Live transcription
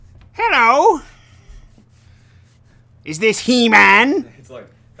Hello? Is this He-Man? It's like,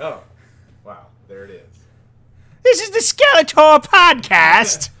 oh, wow, there it is. This is the Skeletor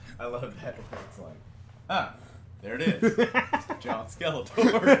podcast. I love that. It's like, there it is. It's John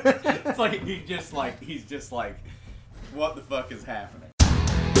Skeletor. It's like he's just like, what the fuck is happening?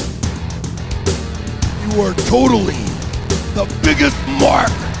 You are totally the biggest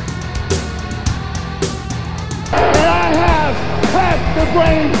mark. And I have half the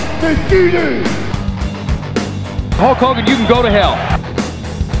brains that you do. Hulk Hogan, you can go to hell.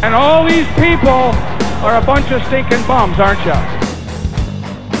 And all these people are a bunch of stinking bums, aren't you?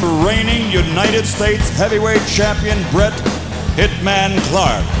 Reigning United States heavyweight champion Bret Hitman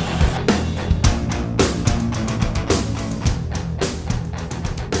Clark.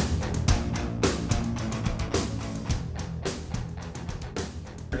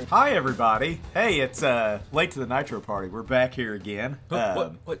 Hi, everybody. Hey, it's late to the Nitro Party. We're back here again.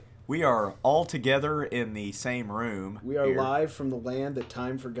 What? We are all together in the same room. We are here. live from the land that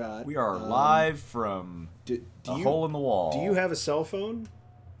time forgot. We are live from a hole in the wall. Do you have a cell phone?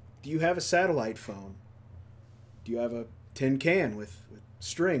 Do you have a satellite phone? Do you have a tin can with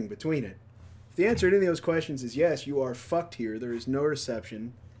string between it? If the answer to any of those questions is yes, you are fucked here. There is no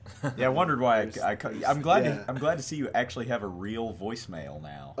reception. Yeah, I wondered why. I'm glad. Yeah. I'm glad to see you actually have a real voicemail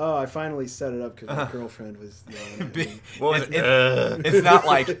now. Oh, I finally set it up because my girlfriend was yelling at me. It's not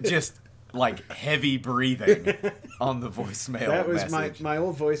like just like heavy breathing on the voicemail. That was message. my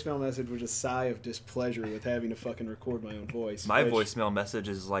old voicemail message was a sigh of displeasure with having to fucking record my own voice. My voicemail message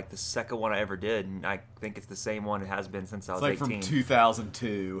is like the second one I ever did, and I think it's the same one it has been since I was It's like 18. from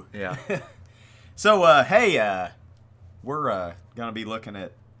 2002. Yeah. So, hey, we're gonna be looking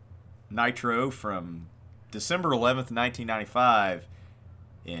at Nitro from December 11th, 1995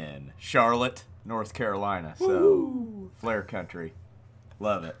 in Charlotte, North Carolina. So, Flair country.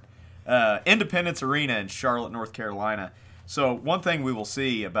 Love it. Independence Arena in Charlotte, North Carolina. So, one thing we will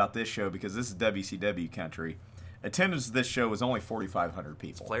see about this show, because this is WCW country, attendance at this show was only 4,500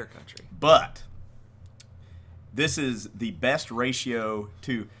 people. It's Flair country. But this is the best ratio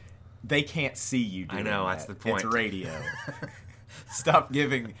to... They can't see you doing I know, that. that's the point. It's radio. Stop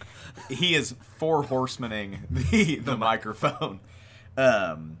giving... He is four horsemaning the microphone.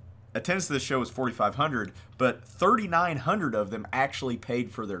 Attendance to this show was 4,500, but 3,900 of them actually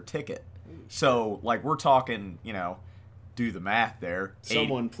paid for their ticket. So, like, we're talking, do the math there.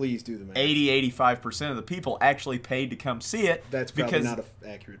 Someone please do the math. 85% of the people actually paid to come see it. That's probably because not an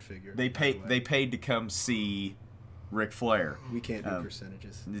accurate figure. They paid to come see Ric Flair. We can't do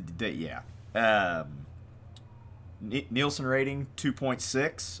percentages. Yeah. Nielsen rating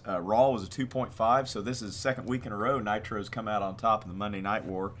 2.6. Raw was a 2.5. So this is the second week in a row Nitro's come out on top of the Monday Night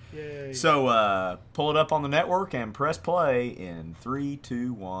War. Yay. So pull it up on the network and press play in 3,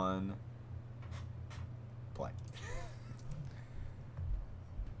 2, 1. Play.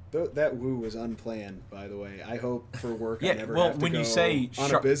 That woo was unplanned, by the way. I hope for work I Yeah, never well, have to when go you say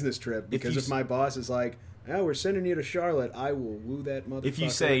on a business trip, because you if my boss is like, "Oh, we're sending you to Charlotte," I will woo that motherfucker. If you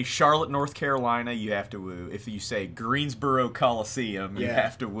say Charlotte, North Carolina, you have to woo. If you say Greensboro Coliseum, you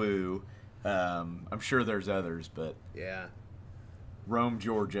have to woo. I'm sure there's others, but yeah, Rome,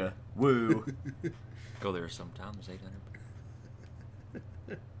 Georgia, woo. Go there sometime. There's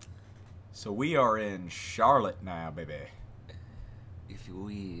 800. So we are in Charlotte now, baby. If you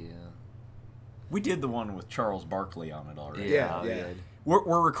will. We did the one with Charles Barkley on it already. Yeah.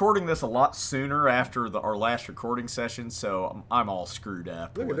 We're recording this a lot sooner after our last recording session, so I'm all screwed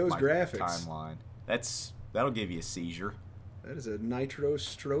up. Look at with those my graphics. Timeline. That'll give you a seizure. That is a nitro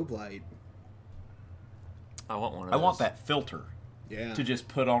strobe light. I want one of I those. want that filter Yeah, to just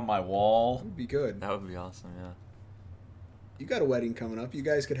put on my wall. would be good. That would be awesome, yeah. You got a wedding coming up. You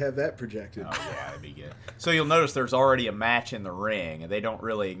guys could have that projected. Oh, yeah, that'd be good. So you'll notice there's already a match in the ring, and they don't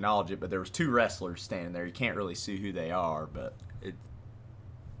really acknowledge it, but there was two wrestlers standing there. You can't really see who they are, but...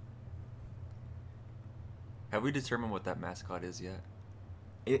 Have we determined what that mascot is yet?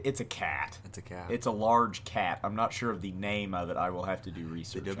 It's a cat. It's a cat. It's a large cat. I'm not sure of the name of it. I will have to do the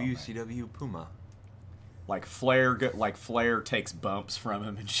research on that. WCW Puma. Like Flair takes bumps from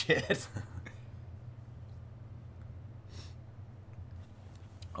him and shit.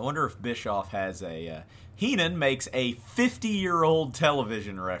 I wonder if Bischoff has a... Heenan makes a 50-year-old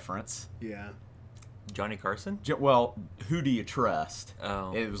television reference. Yeah. Johnny Carson? Well, Who Do You Trust?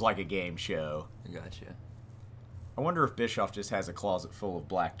 Oh. It was like a game show. Gotcha. I wonder if Bischoff just has a closet full of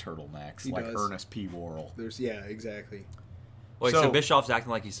black turtlenecks, He like does. Ernest P. Worrell. Exactly. Wait, so Bischoff's acting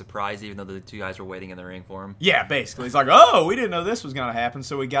like he's surprised, even though the two guys were waiting in the ring for him? Yeah, basically. He's like, oh, we didn't know this was going to happen,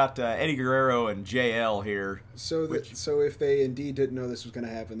 so we got Eddie Guerrero and JL here. So if they indeed didn't know this was going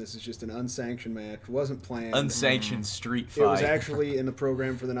to happen, this is just an unsanctioned match. Wasn't planned. Unsanctioned street fight. It was actually in the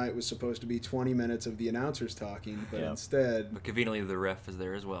program for the night was supposed to be 20 minutes of the announcers talking, but instead... But conveniently, the ref is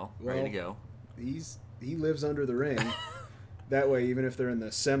there as well, ready to go. He lives under the ring. That way, even if they're in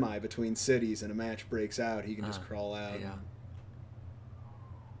the semi between cities and a match breaks out, he can just crawl out. Yeah.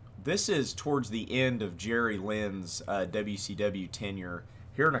 This is towards the end of Jerry Lynn's WCW tenure.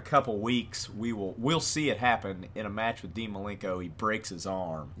 Here in a couple weeks, we'll see it happen in a match with Dean Malenko. He breaks his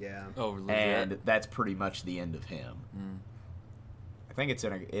arm. Yeah. Oh, legit? And that's pretty much the end of him. I think it's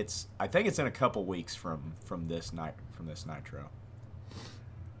in a couple weeks from this Nitro.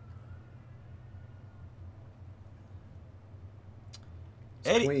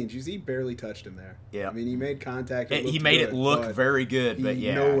 Eddie, Queens, he barely touched him there. Yeah. I mean, he made contact. He made it look very good, but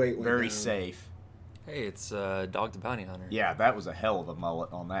very down. safe. Hey, it's Dog the Bounty Hunter. Yeah, that was a hell of a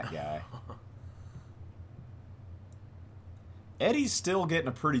mullet on that guy. Eddie's still getting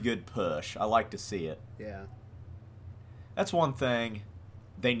a pretty good push. I like to see it. Yeah. That's one thing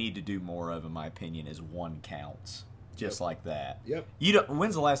they need to do more of, in my opinion, is 1 counts. Just like that. Yep.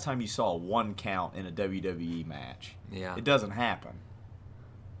 When's the last time you saw a 1 count in a WWE match? Yeah. It doesn't happen.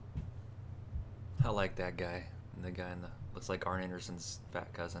 I like that guy. The guy looks like Arn Anderson's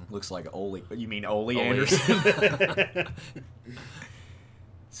fat cousin. Looks like Ole. You mean Ole Anderson?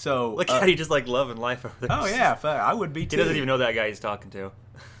 So look how he just like loving life over there. Oh yeah, I would be too. He doesn't even know that guy he's talking to.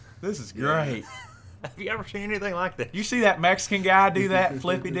 This is great. Have you ever seen anything like that? You see that Mexican guy do that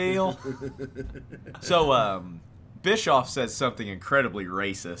flippy deal? So Bischoff says something incredibly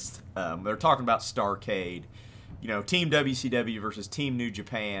racist. They're talking about Starrcade, Team WCW versus Team New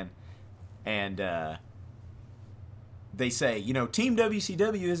Japan. And they say, Team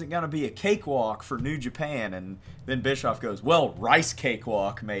WCW isn't going to be a cakewalk for New Japan. And then Bischoff goes, well, rice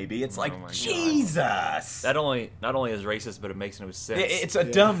cakewalk maybe. It's like, Jesus! That not only is racist, but it makes no sense. It's a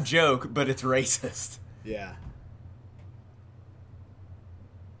dumb joke, but it's racist. Yeah.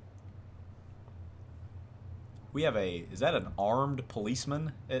 We have is that an armed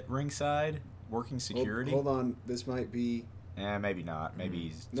policeman at ringside working security? Hold on, this might be... Maybe not. Maybe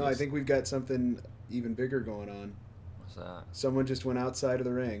he's No, I think we've got something even bigger going on. What's that? Someone just went outside of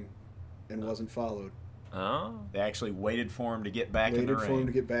the ring and wasn't followed. Oh? They actually waited for him to get back in the ring. Waited for him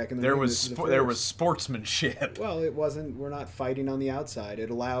to get back in the ring. ring. There was sportsmanship. Well, it wasn't. We're not fighting on the outside. It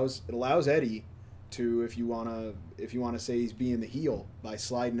allows Eddie to, if you wanna say he's being the heel by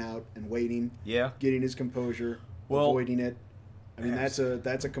sliding out and waiting, getting his composure, avoiding it. I mean, that's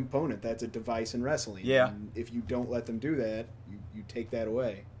a component. That's a device in wrestling. Yeah. And if you don't let them do that, you take that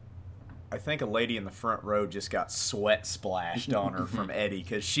away. I think a lady in the front row just got sweat splashed on her from Eddie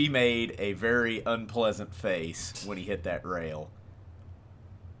because she made a very unpleasant face when he hit that rail.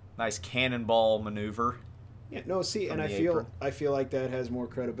 Nice cannonball maneuver. Yeah, no, see, and I feel like that has more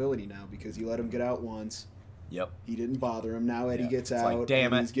credibility now because he let him get out once. Yep. He didn't bother him. Now Eddie gets out. Like,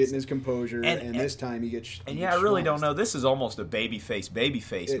 damn and he's getting his composure, and this time he gets. And I really don't know. This is almost a babyface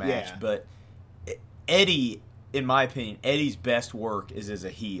match, but Eddie, in my opinion, Eddie's best work is as a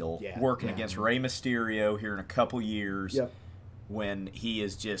heel, working against Rey Mysterio here in a couple years. Yep. When he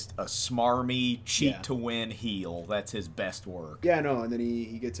is just a smarmy, cheat to win heel. That's his best work. Yeah, no, and then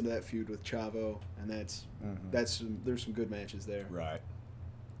he gets into that feud with Chavo, and there's some good matches there. Right.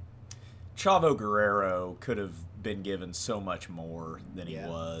 Chavo Guerrero could have been given so much more than he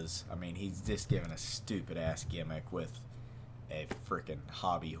was. I mean, he's just given a stupid-ass gimmick with a freaking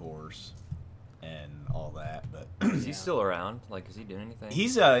hobby horse and all that. But is he still around? Like, is he doing anything?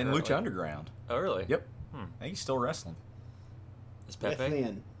 He's in Lucha Underground. Oh, really? Yep. I think he's still wrestling. Is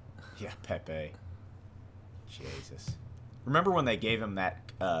Pepe? Yeah, Pepe. Jesus. Remember when they gave him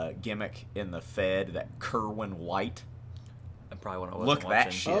that gimmick in the Fed, that Kerwin White? Probably when I wasn't Look watching.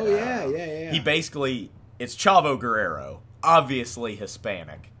 that shit. Oh yeah. He basically, it's Chavo Guerrero, obviously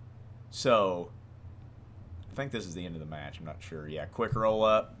Hispanic. So I think this is the end of the match. I'm not sure. Yeah, quick roll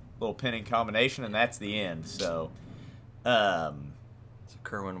up, little pinning combination, and that's the end. So,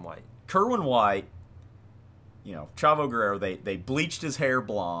 Kerwin White. Kerwin White, Chavo Guerrero. They bleached his hair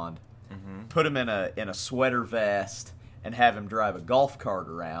blonde, put him in a sweater vest, and have him drive a golf cart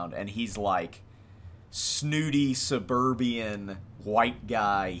around, and he's like snooty suburban white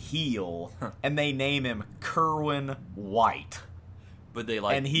guy heel, and they name him Kerwin White. But they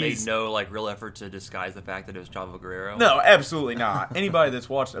made no real effort to disguise the fact that it was Chavo Guerrero? No, absolutely not. Anybody that's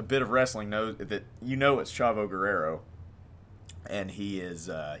watched a bit of wrestling knows that it's Chavo Guerrero. And he is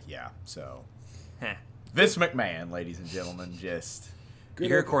so Vince McMahon, ladies and gentlemen, just... You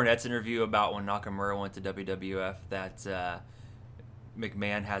hear Cornette's interview about when Nakamura went to WWF that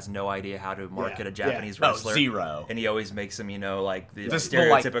McMahon has no idea how to market a Japanese wrestler. Oh, zero. And he always makes him, like the Just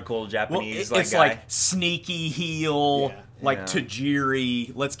stereotypical Japanese it's guy. like sneaky heel,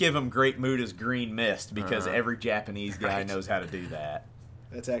 Tajiri. Let's give him Great Muta's Green Mist because every Japanese guy knows how to do that.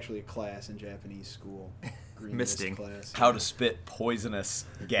 That's actually a class in Japanese school. Green Misting. Mist class. How to spit poisonous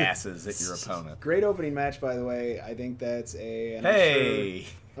gases at your opponent. Great opening match, by the way. I think that's and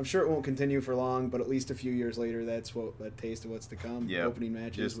I'm sure it won't continue for long, but at least a few years later, that's a taste of what's to come. Yep. Opening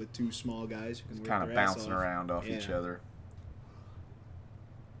matches Just with two small guys who can work kind of their ass bouncing off. around off each other.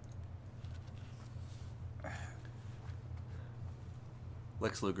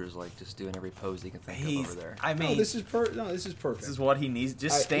 Lex Luger's just doing every pose he can think of over there. I mean, this is perfect. This is what he needs.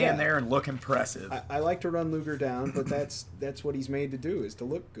 Just stand there and look impressive. I like to run Luger down, but that's what he's made to do, is to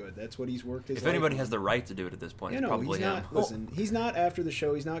look good. That's what he's worked his If life anybody on. has the right to do it at this point, it's he's probably him. not. Listen, he's not after the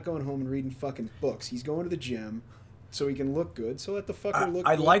show. He's not going home and reading fucking books. He's going to the gym so he can look good. So let the fucker look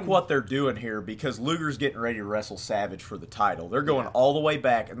I good. like what they're doing here because Luger's getting ready to wrestle Savage for the title. They're going all the way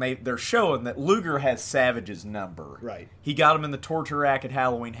back, and they're showing that Luger has Savage's number. Right. He got him in the torture rack at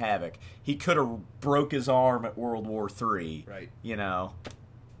Halloween Havoc. He could have broke his arm at World War III. Right.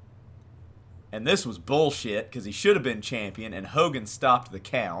 And this was bullshit because he should have been champion, and Hogan stopped the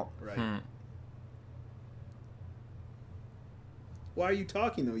count. Right. Why are you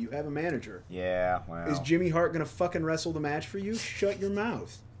talking, though? You have a manager. Yeah, well. Is Jimmy Hart going to fucking wrestle the match for you? Shut your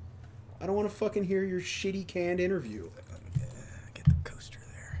mouth. I don't want to fucking hear your shitty canned interview. Get the coaster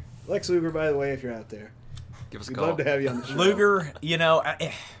there. Lex Luger, by the way, if you're out there. Give us a We'd call. love to have you on the show. Luger,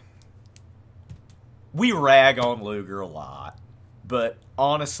 we rag on Luger a lot, but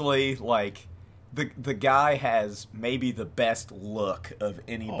honestly, the guy has maybe the best look of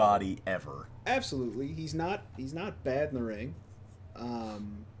anybody ever. Absolutely. He's not bad in the ring.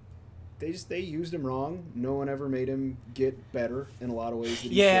 They used him wrong. No one ever made him get better in a lot of ways that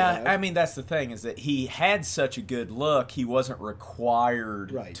he should have. I mean, that's the thing, is that he had such a good look, he wasn't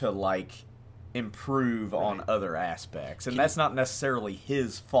required to improve on other aspects, and that's not necessarily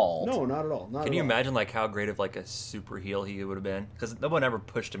his fault. No, not at all. Can you imagine how great of a super heel he would have been? Because no one ever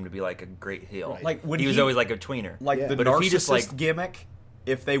pushed him to be a great heel. Right. He was always a tweener. The but narcissist if he just gimmick,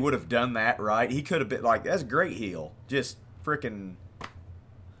 if they would have done that right, he could have been that's a great heel. Just freaking.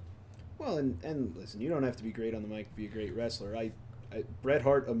 Well, and listen, you don't have to be great on the mic to be a great wrestler. Bret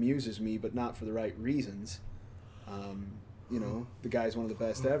Hart amuses me, but not for the right reasons. The guy's one of the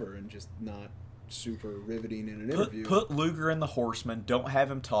best ever, and just not super riveting in an interview. Put Luger in the Horseman. Don't have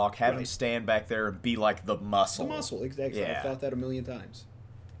him talk. Have him stand back there and be like the muscle. The muscle, exactly. Yeah. I've thought that a million times.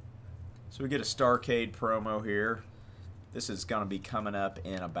 So we get a Starrcade promo here. This is going to be coming up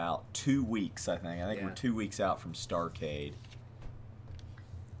in about 2 weeks, I think. I think we're 2 weeks out from Starrcade.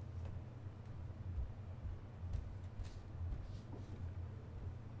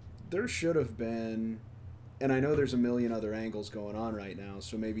 There should have been, and I know there's a million other angles going on right now,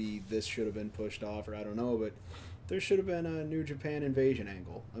 so maybe this should have been pushed off, or I don't know, but there should have been a New Japan invasion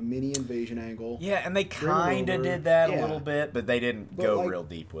angle, a mini invasion angle. Yeah, and they kind of did that a little bit, but they didn't go real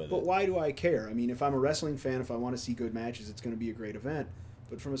deep with it. But why do I care? I mean, if I'm a wrestling fan, if I want to see good matches, it's going to be a great event.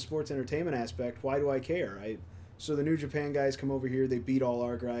 But from a sports entertainment aspect, why do I care? So the New Japan guys come over here, they beat all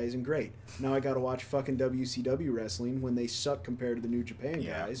our guys, and great. Now I got to watch fucking WCW wrestling when they suck compared to the New Japan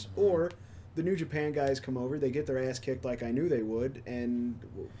guys. Or the New Japan guys come over, they get their ass kicked like I knew they would, and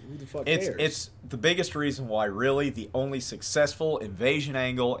who the fuck cares? It's the biggest reason why, really, the only successful invasion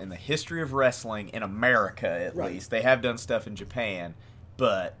angle in the history of wrestling, in America at least, they have done stuff in Japan,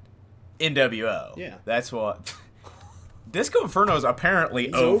 but NWO. Yeah. That's what... Disco Inferno is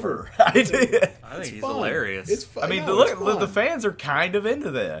apparently over. I think he's fun. hilarious. It's fun. I mean, No, the fans are kind of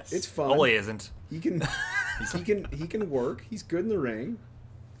into this. It's fun. Oh, he isn't. He can work. He's good in the ring.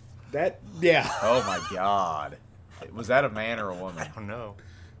 Oh my God. Was that a man or a woman? I don't know.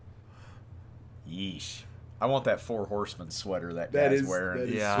 Yeesh. I want that Four Horsemen sweater that That guy's is- wearing. that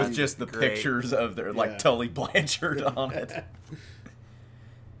is Yeah. With just the Great. pictures of their, Yeah. Tully Blanchard on it.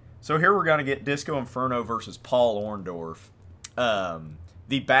 So here we're going to get Disco Inferno versus Paul Orndorff.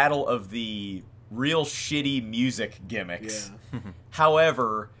 The battle of the real shitty music gimmicks. Yeah.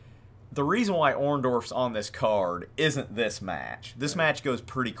 However, the reason why Orndorff's on this card isn't this match. This match goes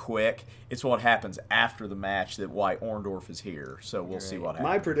pretty quick. It's what happens after the match that why Orndorff is here. So we'll see what happens.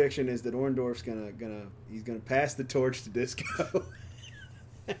 My prediction is that Orndorff's gonna pass the torch to Disco.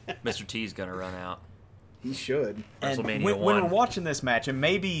 Mr. T's gonna run out. He should. And WrestleMania when 1. we're watching this match, and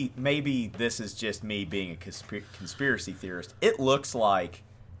maybe this is just me being a conspiracy theorist, it looks like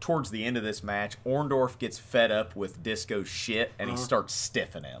towards the end of this match, Orndorff gets fed up with Disco's shit, and he starts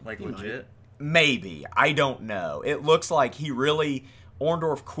stiffing him. Like legit. Maybe. I don't know. It looks like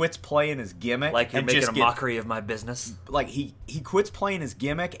Orndorff quits playing his gimmick. Like you're and making just a mockery of my business. Like, he quits playing his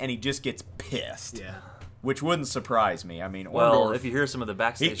gimmick, and he just gets pissed. Yeah. Which wouldn't surprise me. I mean, Well, Orndorff, if you hear some of the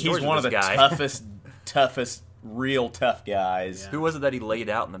backstage he's stories one of this the guy. toughest, real tough guys. Who was it that he laid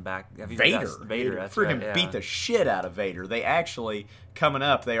out in the back? Have you Vader. guys- Vader. That's Freaking right, yeah. beat the shit out of Vader. They actually, coming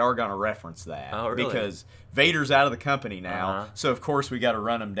up, they are going to reference that. Oh, really? Because Vader's out of the company now. Uh-huh. So, of course, we got to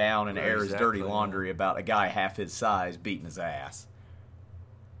run him down and air his dirty Exactly, laundry about a guy half his size beating his ass.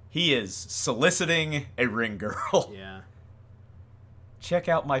 He is soliciting a ring girl. Yeah. Check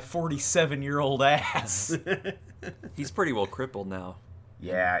out my 47-year-old ass. He's pretty well crippled now.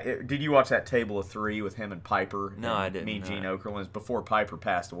 Yeah, did you watch that Table of Three with him and Piper? No, I didn't, Mean Gene no. Okerlund. It was before Piper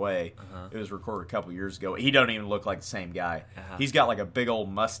passed away. It was recorded a couple years ago. He don't even look like the same guy. He's got like a big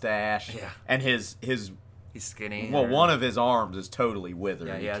old mustache. Yeah. And his He's skinny. well, or- one of his arms is totally withered.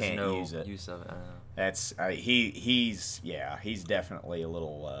 Yeah, he you has can't no use it. use of it. I don't know. That's he's definitely a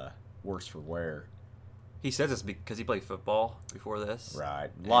little worse for wear. He says it's because he played football before this.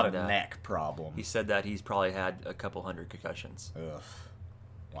 Right. A lot And, of neck problem. He said that he's probably had a couple hundred concussions. Ugh.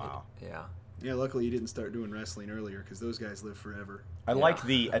 Wow. Yeah. Yeah, luckily you didn't start doing wrestling earlier because those guys live forever. I like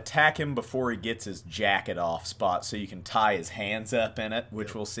the attack him before he gets his jacket off spot so you can tie his hands up in it,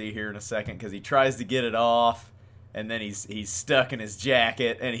 which we'll see here in a second, because he tries to get it off, and then he's stuck in his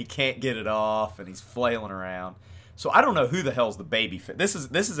jacket, and he can't get it off, and he's flailing around. So I don't know who the hell's the baby fit. This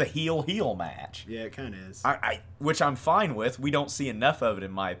is a heel match. Yeah, it kind of is. Which I'm fine with. We don't see enough of it,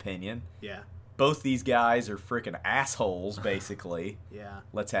 in my opinion. Yeah. Both these guys are freaking assholes, basically. Yeah.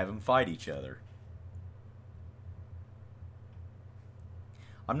 Let's have them fight each other.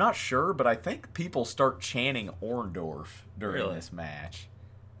 I'm not sure, but I think people start chanting Orndorff during Really? this match.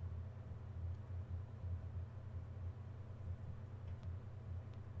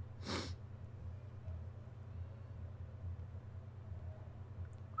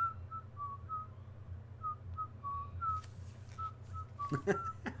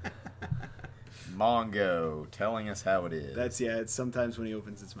 Mongo telling us how it is. It's sometimes when he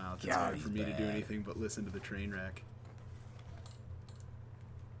opens his mouth, it's God, hard he's for me to do bad. anything but listen to the train wreck.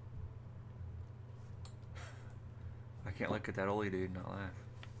 I can't look at that oldie dude and not laugh.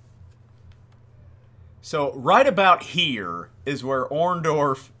 So right about here is where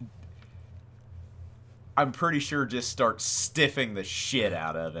Orndorff, I'm pretty sure, just starts stiffing the shit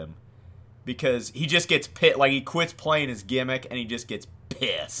out of him. Because he just gets pissed. Like, he quits playing his gimmick and he just gets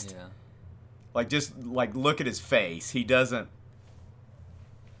pissed. Yeah. Like, just, like, look at his face. He doesn't...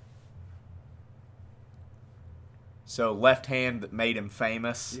 So, left hand that made him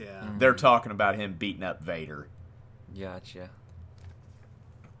famous. Yeah. They're talking about him beating up Vader. Gotcha.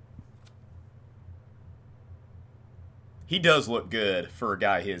 He does look good for a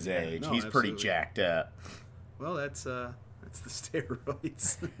guy his age. no, He's pretty absolutely. jacked up. Well, that's the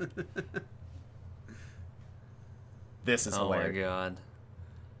steroids. This is Oh my hilarious.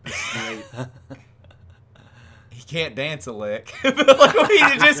 god. He can't dance a lick. Like,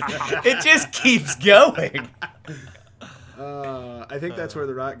 it just keeps going. I think that's where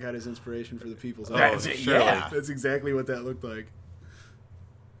The Rock got his inspiration for the People's That's Elbow. it, yeah. That's exactly what that looked like.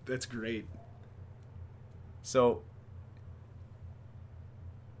 That's great. So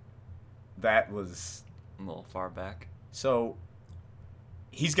that was A little far back. so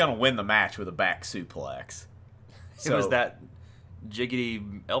he's gonna win the match with a back suplex. It was that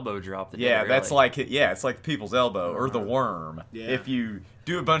jiggity elbow drop that did Yeah, it, that's really. like it's like the people's elbow or the worm. Yeah. If you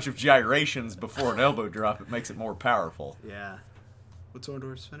do a bunch of gyrations before an elbow drop, it makes it more powerful. Yeah. What's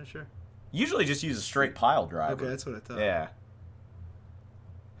Orndorff's finisher? Usually just use a straight pile driver. Okay, that's what I thought. Yeah.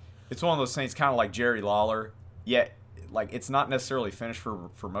 It's one of those things kind of like Jerry Lawler. Yet, like, it's not necessarily finished for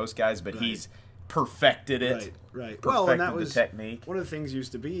most guys, but Right. he's perfected it. Right. Well, and that Perfected was the technique. one of the things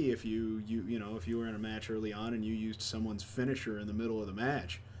used to be if you if you were in a match early on and you used someone's finisher in the middle of the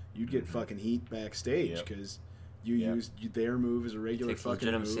match, you'd get fucking heat backstage Yep. because you Yep. used their move as a regular Takes fucking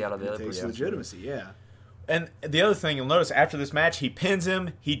legitimacy move. out of the and other it takes person's legitimacy, yeah. And the other thing you'll notice after this match, he pins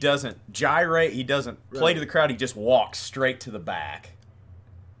him. He doesn't gyrate. He doesn't play Right. to the crowd. He just walks straight to the back.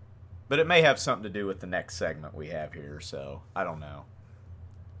 But it may have something to do with the next segment we have here, so I don't know.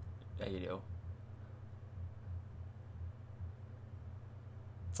 Yeah, you do.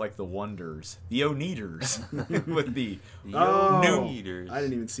 It's like the Wonders, the Oneaters, with the Oh, new Eaters. I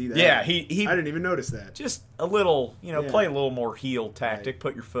didn't even see that. yeah. He I didn't even notice that. just a little, Yeah. play a little more heel tactic. Right.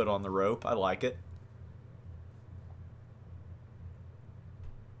 Put your foot on the rope. I like it.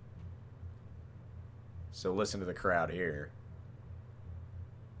 So listen to the crowd here.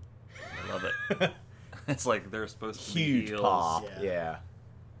 It's like they're supposed to be Huge heels. pop. Yeah. Yeah.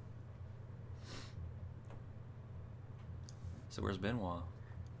 So where's Benoit?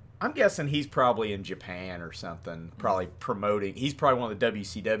 I'm guessing he's probably in Japan or something, probably promoting. He's probably one of the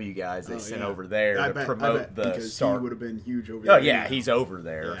WCW guys they sent over there I to bet, promote the because Star. he would have been huge over Oh there. yeah, anyhow. he's over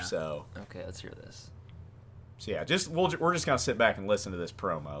there. Yeah. So Okay, let's hear this. yeah, we're just gonna sit back and listen to this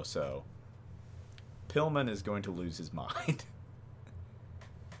promo. So Pillman is going to lose his mind.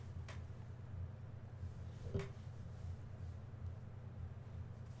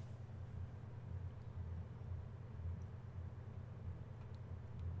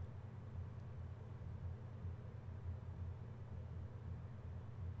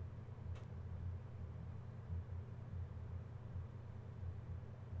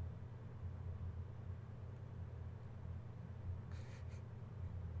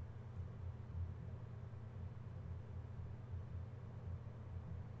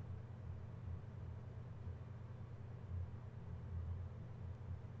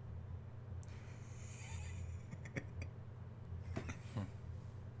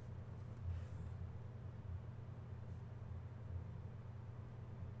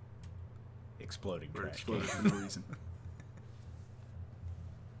 Exploding Or trash exploded can. for no reason.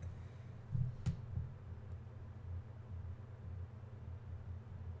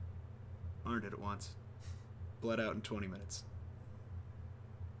 Arn did it once. Bled out in 20 minutes.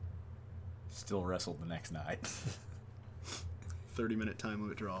 Still wrestled the next night. 30-minute time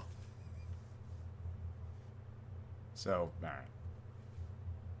limit draw. So all right.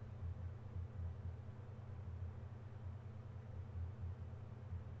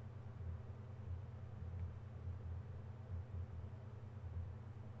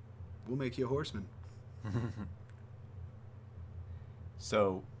 We'll make you a horseman.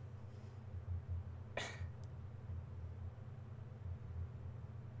 So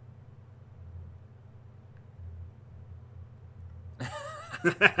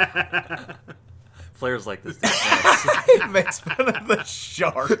Flair's like this. Dude. he makes fun of the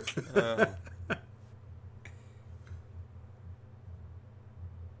shark.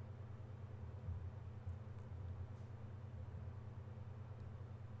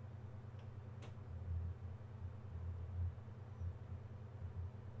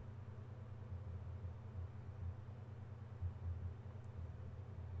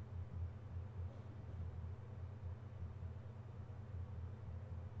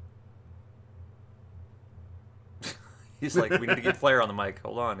 He's like, we need to get Flair on the mic.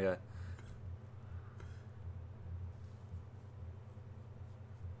 Hold on, yeah.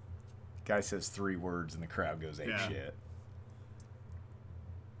 Guy says 3 words and the crowd goes ape Yeah. shit.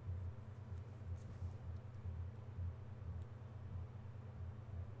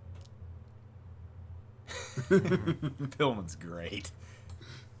 Pillman's great.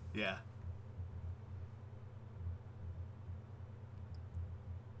 Yeah.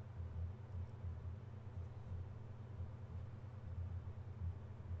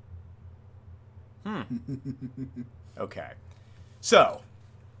 Okay. So,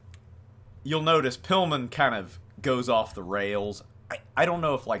 you'll notice Pillman kind of goes off the rails. I don't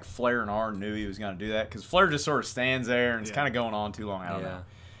know if, like, Flair and Arn knew he was going to do that, because Flair just sort of stands there and it's Yeah. kind of going on too long. I don't Yeah. know.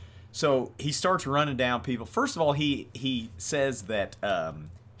 So, he starts running down people. First of all, he says that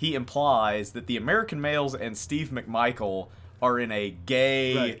he implies that the American Males and Steve McMichael are in a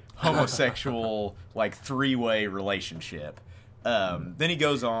gay, Right. homosexual, like, 3-way relationship. Then he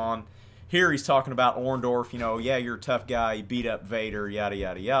goes on. Here he's talking about Orndorff, yeah, you're a tough guy, you beat up Vader, yada,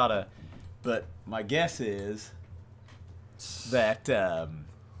 yada, yada. But my guess is that,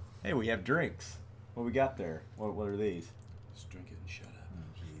 hey, we have drinks. What we got there? What are these? Just drink it and shut up.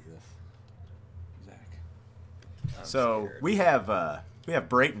 Oh, Jesus. Zach. So we have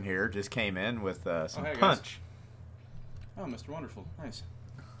Brayton here, just came in with some hey, guys. punch. Oh, Mr. Wonderful. Nice.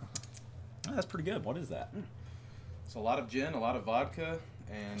 Oh, that's pretty good. What is that? It's a lot of gin, a lot of vodka,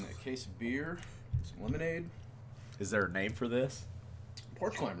 and a case of beer, some lemonade. Is there a name for this?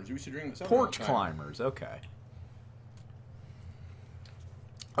 Porch climbers. We used to drink this. Porch climbers. Okay.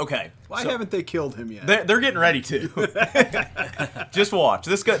 Okay. Why so- haven't they killed him yet? They're getting ready to. Just watch.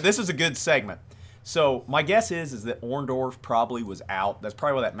 This is a good segment. So my guess is that Orndorff probably was out. That's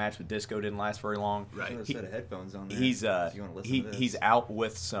probably why that match with Disco didn't last very long. Right. A set of headphones on there. He's if you want to listen to this. he's out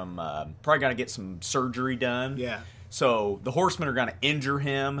with some probably gonna get some surgery done. Yeah. So the Horsemen are gonna injure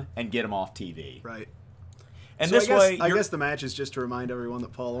him and get him off TV. Right. And So this way, I you're- guess the match is just to remind everyone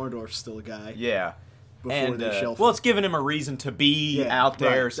that Paul Orndorff's still a guy. yeah. Before And they shelf well, him. it's giving him a reason to be Yeah, out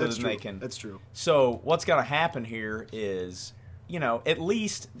there, right. so That's that true. they can. That's true. So what's gonna happen here is, at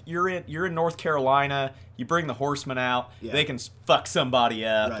least you're in North Carolina. You bring the Horsemen out. Yeah. They can fuck somebody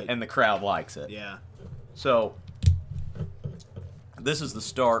up, Right. and the crowd likes it. Yeah. So this is the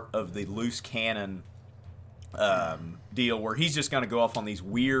start of the loose cannon deal where he's just going to go off on these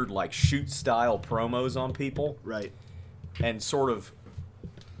weird, like, shoot-style promos on people. Right. And sort of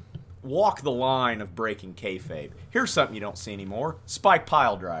walk the line of breaking kayfabe. Here's something you don't see anymore. Spike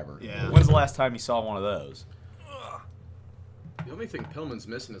Piledriver. Yeah. When's the last time you saw one of those? The only thing Pillman's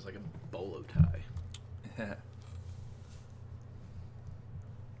missing is like a bolo tie. You're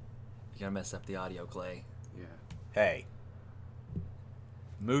gonna mess up the audio, Clay. Yeah. Hey.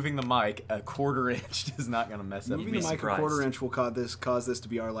 Moving the mic a quarter inch is not going to mess up. Moving the mic a quarter inch will cause this to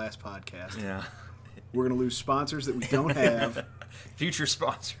be our last podcast. Yeah. We're going to lose sponsors that we don't have. Future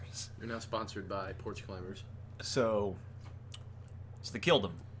sponsors. You're now sponsored by Porch Climbers. So they killed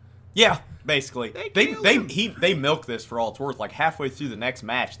him. Yeah, basically. They milk this for all it's worth. Like halfway through the next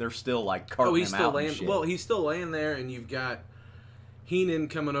match, they're still like carting he's him still out laying. and shit. Well, he's still laying there, and you've got Heenan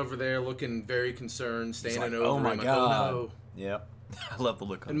coming over there, looking very concerned, standing like, over oh my him. God. Oh no. Yep. I love the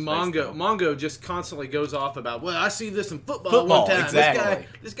look on And his face, though. Mongo just constantly goes off about, well, I see this in football one time. Exactly.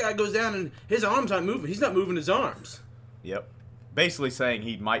 This guy goes down and his arms aren't moving. He's not moving his arms. Yep. Basically saying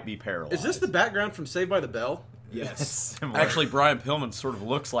he might be paralyzed. Is this the background from Saved by the Bell? Yes. Actually, Brian Pillman sort of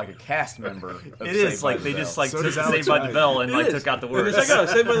looks like a cast member. Of It is Saved by like the they Bell. just like So took does Alex Saved by the Wright. Bell and It like is. took out the And words. it's like, oh,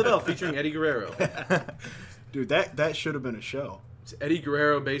 Saved by the Bell featuring Eddie Guerrero. Dude, that should have been a show. It's Eddie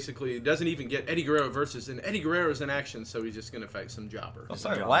Guerrero basically doesn't even get Eddie Guerrero versus, and Eddie Guerrero's in action, so he's just going to fight some jobber.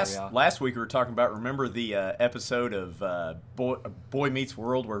 Sorry, last week we were talking about, remember the episode of Boy Meets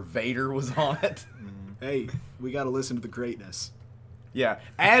World where Vader was on it? Hey, we got to listen to the greatness. Yeah.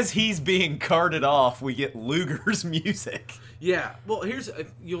 As he's being carted off, we get Luger's music. Yeah, well,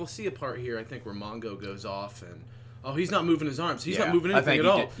 you'll see a part here, I think, where Mongo goes off and, oh, he's not moving his arms. He's Yeah, not moving I anything think at he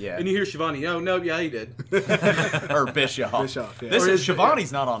all. did, yeah. And you hear Shivani, oh, no, yeah, he did. Or Bischoff. Bischoff, yeah. This Or is is-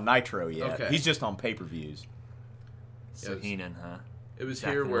 Shivani's not on Nitro yet. Okay. He's just on pay-per-views. So Heenan, huh? It was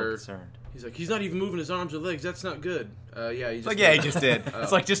Exactly here what I'm where concerned. he's like, he's not even moving his arms or legs. That's not good. Yeah, he just He just did.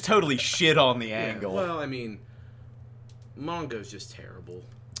 It's like just totally shit on the Yeah, angle. well, I mean, Mongo's just terrible.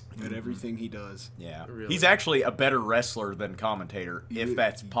 At everything he does. Yeah. Really. He's actually a better wrestler than commentator, if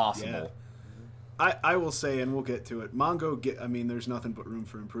that's possible. I will say, and we'll get to it, Mongo, I mean, there's nothing but room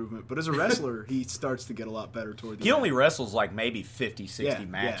for improvement. But as a wrestler, he starts to get a lot better toward the He end. only wrestles like maybe 50, 60 Yeah,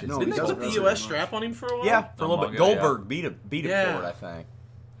 matches. yeah, no, Didn't he they doesn't put the wrestle U.S. that strap on him for a while? Yeah, for a little bit. Mongo, Goldberg beat him Yeah. for it,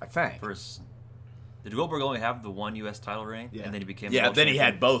 I think. First, did Goldberg only have the one U.S. title reign? Yeah. And then he became Yeah, world then he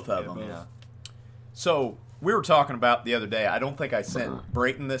champion? had both of them. both. Yeah. So, we were talking about the other day, I don't think I sent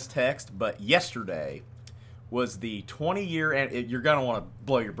Brayton this text, but yesterday was the 20-year, and you're going to want to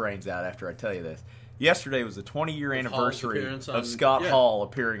blow your brains out after I tell you this. Yesterday was the 20-year anniversary appearance on- of Scott yeah. Hall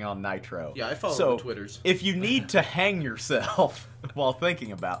appearing on Nitro. Yeah, I follow so, the Twitters. If you need to hang yourself while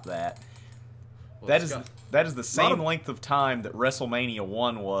thinking about that, Well, that is the Lot same of- length of time that WrestleMania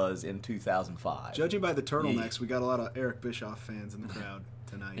 1 was in 2005. Judging by the turtlenecks, we got a lot of Eric Bischoff fans in the crowd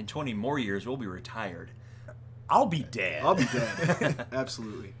tonight. In 20 more years, we'll be retired. I'll be dead. I'll be dead.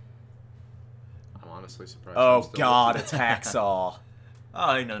 Absolutely. I'm honestly surprised. Oh, I'm still God, listening. it's Hacksaw.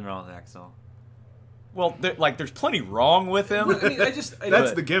 Oh, ain't nothing wrong with Axel. Well, there's plenty wrong with him. I mean, That's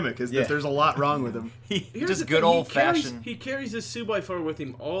But- the gimmick, is yeah. that there's a lot wrong with him. Here's Just the good thing, old-fashioned- He carries his 2x4 with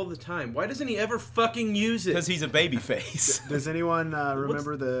him all the time. Why doesn't he ever fucking use it? Because he's a babyface. Does anyone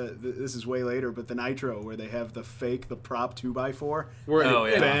remember this is way later, but the Nitro where they have the prop 2x4? Where Oh,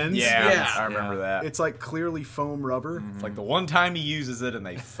 it yeah. bends? Yeah, I remember that. It's like clearly foam rubber. It's like the one time he uses it and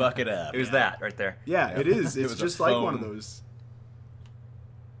they fuck it up. It was that right there. Yeah, it is. It It's was a just like one of foam. those.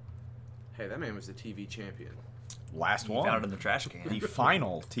 Hey, that man was the TV champion. Last Found it one. in the trash can. The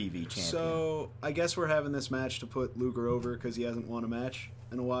final TV champion. So I guess we're having this match to put Luger over because he hasn't won a match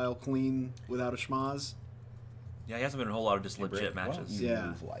in a while, clean without a schmaz. Yeah, he hasn't been in a whole lot of just legit Why don't matches. you Yeah.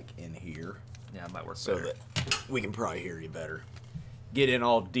 move like in here Yeah, it might work so better. that we can probably hear you better. Get in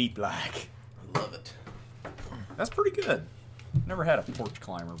all deep like. I love it. That's pretty good. Never had a porch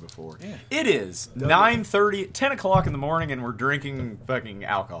climber before. Yeah. It is 9:30, 10 o'clock in the morning, and we're drinking fucking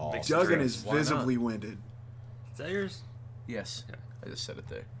alcohol. Big Duggan Straight. is Why not? visibly winded. Is that yours? Yes. I just said it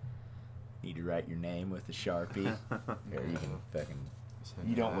there. Need to write your name with a Sharpie. Here, you can fucking.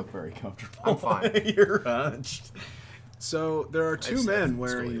 You don't look very comfortable. I'm fine. You're hunched. So there are two just men have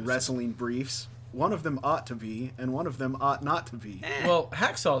wearing scoliosis. wrestling briefs. One of them ought to be, and one of them ought not to be. Well,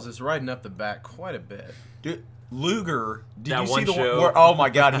 Hacksaw's is riding up the back quite a bit. Dude, Luger, did That you see one the show- one where, oh my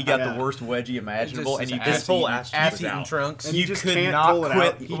god, he got Yeah. the worst wedgie imaginable, and you his just whole ass ass-eating trunks. And You he just could can't not pull it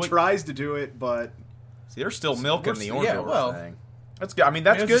quit. out. He tries to do it, but See, they're still milking the Orndorff yeah, well, thing. That's good. I mean,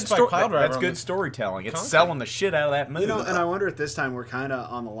 that's It's good. just Spike Piledriver That's on good the storytelling. It's concrete. selling the shit out of that movie. You know, and I wonder at this time we're kind of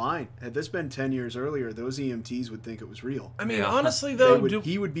on the line. Had this been 10 years earlier, those EMTs would think it was real. I mean, Yeah. honestly, They though, would,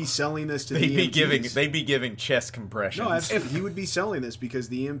 he would be selling this to they'd the be EMTs. giving chest compressions. No, absolutely. He would be selling this because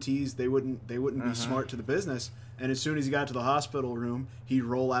the EMTs they wouldn't be smart to the business. And as soon as he got to the hospital room, he'd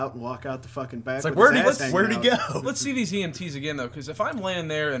roll out and walk out the fucking back. It's like, with his ass hanging where'd he out. go? let's see these EMTs again, though, because if I'm laying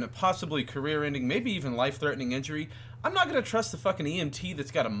there in a possibly career-ending, maybe even life-threatening injury, I'm not going to trust the fucking EMT that's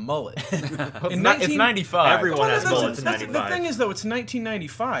got a mullet. It's 95. Everyone has mullets in The 95. thing is, though, it's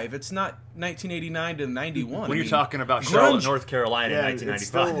 1995. It's not 1989 to 91. When I you're mean, talking about Charlotte, grunge- North Carolina Yeah, in it's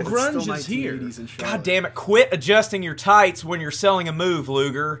still, 1995. it's still Grunge is here. 1980s in Charlotte. God damn it! Quit adjusting your tights when you're selling a move,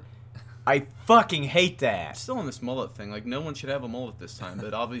 Luger. I fucking hate that. Still on this mullet thing. Like, no one should have a mullet this time,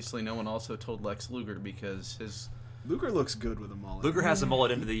 but obviously no one also told Lex Luger because his... Luger looks good with a mullet. Luger has a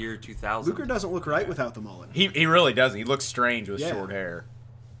mullet into the year 2000. Luger doesn't look right without the mullet. He really doesn't. He looks strange with Yeah. short hair.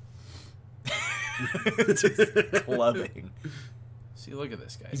 Just clubbing. See, look at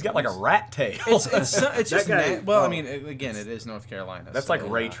this guy. He's got like a rat tail. It's just... guy- well, I oh. mean, again, it is North Carolina. That's so, like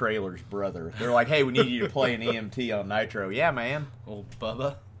Ray Traylor's brother. They're like, hey, we need you to play an EMT on Nitro. Yeah, man. Old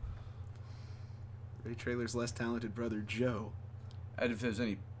Bubba. Ray Traylor's less talented brother, Joe. And if there's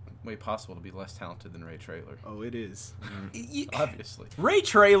any way possible to be less talented than Ray Traylor. Oh, it is. Obviously. Ray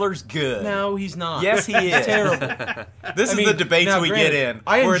Traylor's good. No, he's not. Yes, he is. He's terrible. This I is mean, the debates now, we granted, get in.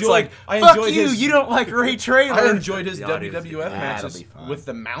 I where it's enjoyed- like, I fuck enjoyed you, his- you don't like Ray Traylor. I enjoyed his The audience- WWF That'll matches be fine. with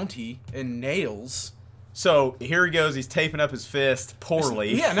the Mountie and Nails. So here he goes. He's taping up his fist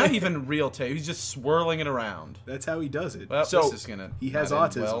poorly. Yeah, not even real tape. He's just swirling it around. That's how he does it. Well, So, this is gonna. he has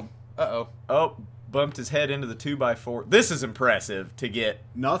not end autism. Well. Oh, bumped his head into the 2x4. This is impressive to get.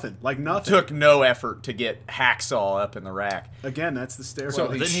 Nothing. Like nothing. Took no effort to get Hacksaw up in the rack. Again, that's the stairwell. So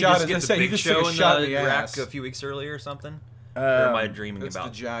Didn't he he shot just it- get I the say, he Big just took Show a in shot the in the rack ass. a few weeks earlier or something? or am I dreaming That's about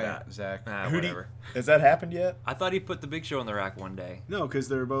the Giant, that? Zach. Whatever. Has that happened yet? I thought he put the Big Show in the rack one day. No, because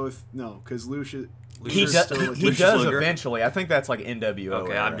they're both... No, because Lucius... He Lucius- does, still a he douche does Luger. eventually. I think that's like NWO.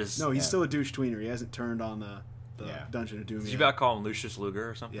 Okay, era. I'm just... No, he's Yeah. still a douche tweener. He hasn't turned on the Yeah. Dungeon of Doom Did yet. you about call him Lucius Luger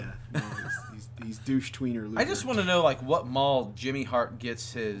or something? Yeah. No, he's douche tweener Luger. I just want to know, like, what mall Jimmy Hart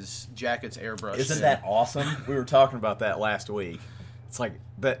gets his jackets airbrushed. Isn't in. that awesome? We were talking about that last week. It's like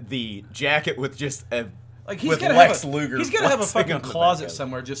the jacket with just a Like he's with gotta Lex have Luger. He's gonna have a flexing fucking on the back closet of it.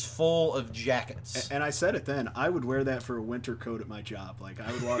 somewhere just full of jackets. And I said it then. I would wear that for a winter coat at my job. Like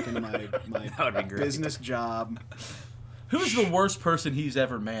I would walk into my That would be great. business job. Who's the worst person he's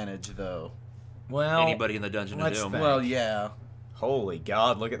ever managed, though? Well, Anybody in the Dungeon of let's Doom. think. Well, yeah, holy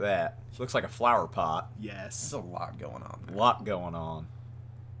God, look at that. Looks like a flower pot. there's Yes. a lot going on. A lot going on.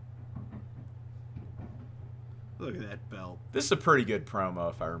 Look at that belt. This is a pretty good promo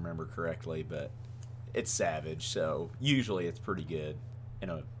if I remember correctly, but it's Savage, so usually it's pretty good in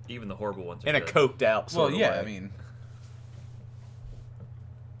a Even the horrible ones are in a good. coked out Well, sort of yeah, way. I mean,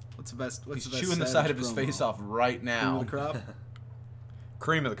 What's the best? What's he's the best chewing the Savage side of his promo? face off right Cream now. of the crop.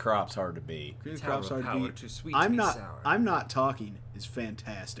 Cream of the crop's hard to beat. Cream of the Tower crop's of hard to power, beat. too sweet I'm to be not. sour. I'm not talking is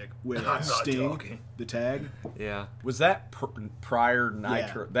fantastic with I'm not Sting. talking. The tag. Yeah. Was that prior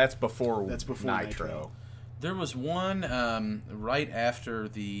Nitro? Yeah. That's before. That's before Nitro. There was one right after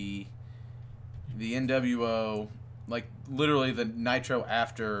the NWO, like literally the Nitro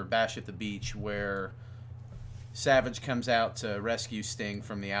after Bash at the Beach, where Savage comes out to rescue Sting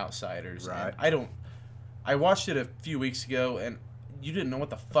from the Outsiders. Right. And I watched it a few weeks ago, and you didn't know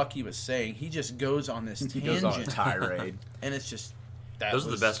what the fuck he was saying. He just goes on this He tangent, goes on a tirade. and it's just Those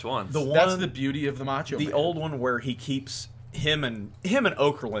are the best ones. That's the beauty of the Macho The Man. old one where he keeps him and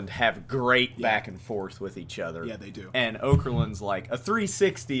Okerlund have great back and forth with each other. Yeah, they do. And Okerlund's like a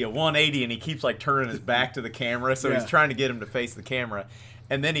 360, a 180, and he keeps like turning his back to the camera, so he's Yeah. trying to get him to face the camera.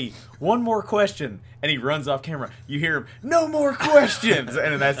 And then one more question, and he runs off camera. You hear him, no more questions,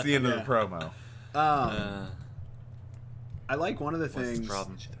 and then that's the end of the promo. I like one of the What's the things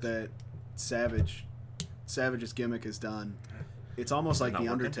problem? that Savage's gimmick has done. It's almost like Not The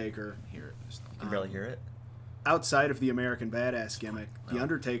working? Undertaker. Hear it. It's not- You can barely hear it. Outside of the American Badass gimmick, The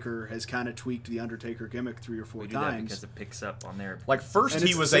Undertaker has kind of tweaked the Undertaker gimmick 3 or 4 We do that times. because it picks up on there. Like first And he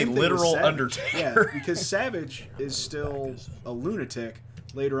it's the was a same thing with literal Savage. Undertaker. Yeah, because Savage is still a lunatic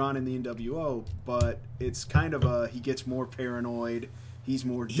later on in the NWO, but it's kind of he gets more paranoid. He's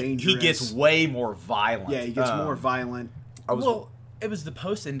more dangerous. He gets way more violent. Yeah, he gets more violent. Well, it was the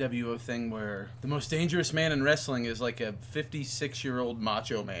post NWO thing where the most dangerous man in wrestling is like a 56-year-old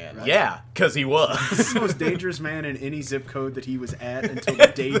macho man. Yeah, because he was. He's the most dangerous man in any zip code that he was at until the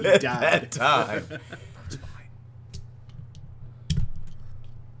day he At died. that time.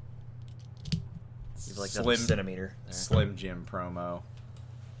 He's like another centimeter. There. Slim Jim promo.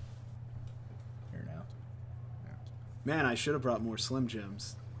 Here now. Man, I should have brought more Slim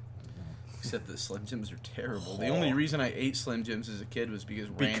Jims. Except that Slim Jims are terrible. The only reason I ate Slim Jims as a kid was because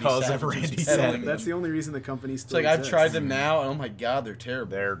Randy Because Savage of was Randy peddling Savage. them. That's the only reason the company It's still like I've exists. tried them now, and oh my god, they're terrible.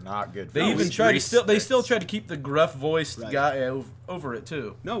 They're not good. They for even you. try to they still try to keep the gruff voiced Right. guy over it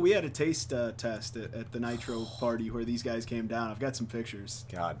too. No, we had a taste test at the Nitro party where these guys came down. I've got some pictures.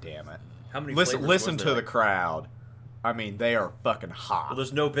 God damn it. How many? Listen flavors to was there? the crowd. I mean, they are fucking hot. Well,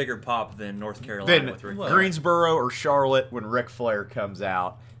 there's no bigger pop than North Carolina Then with Ric Well, Flair. Greensboro or Charlotte, when Ric Flair comes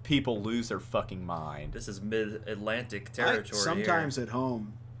out, people lose their fucking mind. This is mid-Atlantic territory. Sometimes here. at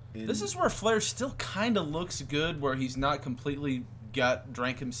home. This is where Flair still kind of looks good, where he's not completely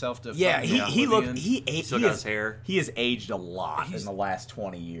drank himself to Yeah, fucking he looked oblivion. he Still got his hair. He has aged a lot in the last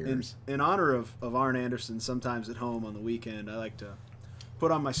 20 years. In honor of Arn Anderson, sometimes at home on the weekend, I like to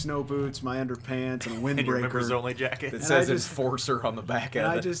put on my snow boots, my underpants, and a And your members windbreaker. only jacket. It And says I just- enforcer on the back And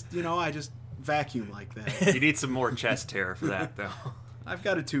of I it. just vacuum like that. You need some more chest hair for that, though. I've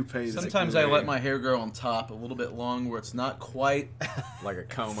got a toupee. that's Sometimes good. I let my hair grow on top a little bit long, where it's not quite like a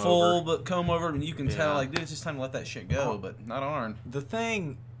comb full, over. but comb over, and you can tell Yeah. like, dude, it's just time to let that shit go. But not Arn. The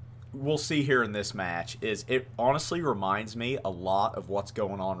thing we'll see here in this match is it honestly reminds me a lot of what's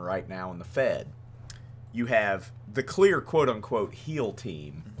going on right now in the Fed. You have the clear quote-unquote heel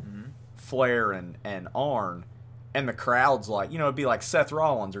team, Flair and Arn, and the crowd's like, it'd be like Seth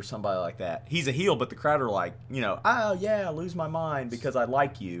Rollins or somebody like that. He's a heel, but the crowd are like, oh yeah, I lose my mind because I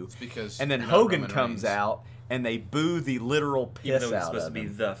like you. It's because And then you're not Hogan Roman comes Reigns. out and they boo the literal piss Even though he's out supposed to of be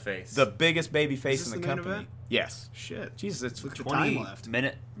him. the face. The biggest baby Is face this in the the main company. event? Yes. Shit. Jesus, it's Look at the time left.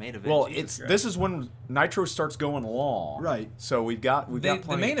 20-minute main event. well, Jesus Christ. this is when Nitro starts going long. Right. So we've got The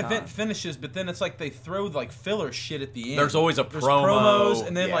plenty main of time. event finishes, but then it's like they throw like filler shit at the end. There's always a There's promo, promos,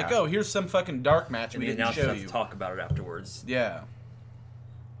 and then yeah. like, oh, here's some fucking dark match and we the didn't announcers show have you. to talk about it afterwards. Yeah.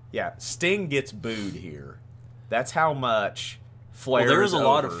 Yeah, Sting gets booed here. That's how much Flair Well, there was is a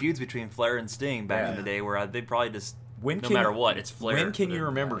lot of over. feuds between Flair and Sting back in Yeah. the day where they probably just When no can- matter what, it's Flair. When can for you them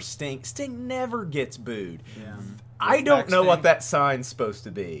remember guys. Sting? Sting never gets booed. Yeah. I don't know Sting? what that sign's supposed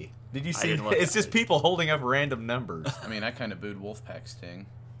to be. Did you see? didn't look It's at just it. people holding up random numbers. I mean, I kind of booed Wolfpack Sting.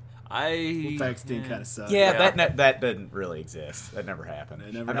 Wolfpack Sting kind of sucks. Yeah, that doesn't really exist. That never happened. It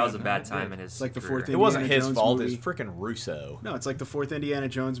never I mean, That was a happened. bad time in his. It's like the career. fourth It wasn't Indiana his Jones fault. movie. It's freaking Russo. No, it's like the fourth Indiana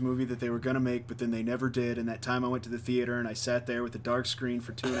Jones movie that they were going to make, but then they never did. And that time I went to the theater and I sat there with a dark screen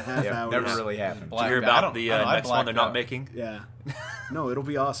for 2.5 Yeah, hours. never really happened. Did you Blacked hear out. I about don't- the I don't know, I next one they're blacked not out. making? Yeah. No, it'll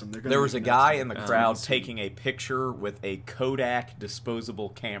be awesome. They're gonna There make was a the guy next in the one. crowd It's taking a picture with a Kodak disposable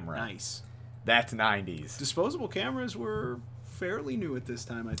camera. nice. That's 90s. Disposable cameras were fairly new at this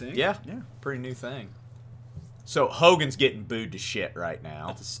time, I think. Yeah, pretty new thing. So Hogan's getting booed to shit right now.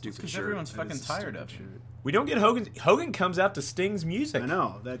 That's a stupid Because shirt. everyone's That fucking is a tired stupid of it. shirt. We don't get Hogan. Hogan comes out to Sting's music. I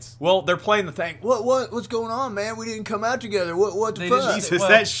know. That's Well, they're playing the thing. What's going on, man? We didn't come out together. What the They fuck? just- Jesus, well-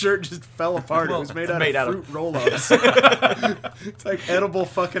 that shirt just fell apart. Well, it was made it's out made of out of- fruit roll-ups. It's like edible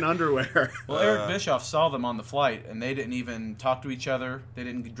fucking underwear. Well, Eric Bischoff saw them on the flight, and they didn't even talk to each other. They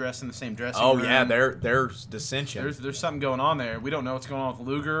didn't dress in the same dressing Oh room. yeah, there's dissension. There's something going on there. We don't know what's going on with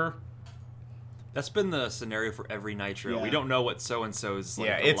Luger. That's been the scenario for every Nitro. Yeah. We don't know what so and so's like.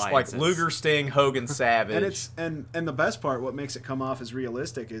 yeah, it's like alliance is. Luger, Sting, Hogan, Savage. And it's and the best part, what makes it come off as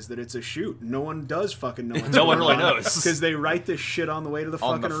realistic, is that it's a shoot. No one does fucking know. No one really knows. because they write this shit on the way to the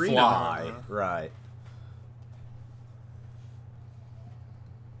on fucking the arena. fly, right?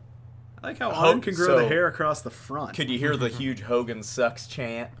 I like how Ho- Arn can grow so- the hair across the front. Could you hear the huge Hogan sucks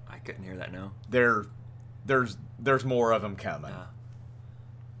chant? I couldn't hear that. No. There's more of them coming. Yeah.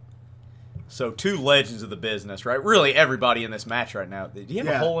 So two legends of the business, right? Really, everybody in this match right now. Did he have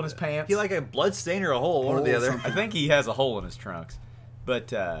a Yeah. hole in his pants? He like a blood stain or a hole, one or the Hole other. something. I think he has a hole in his trunks.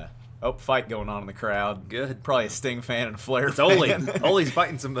 But fight going on in the crowd. Good. Probably a Sting fan and a Flair It's fan. Ole's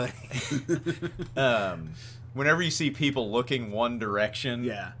fighting somebody. Whenever you see people looking one direction,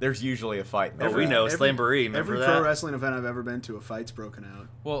 Yeah. there's usually a fight. in Oh, the we crowd. know. Slamboree, remember every that? pro wrestling event I've ever been to, a fight's broken out.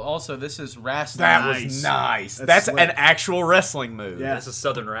 Well, also, this is wrestling. That Nice. was nice. That's That's slick. an actual wrestling move. Yeah. This is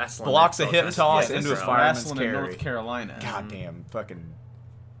Southern wrestling. Blocks a That's hip this- toss yeah, into this a is fireman's wrestling in carry. North Carolina. Goddamn, fucking.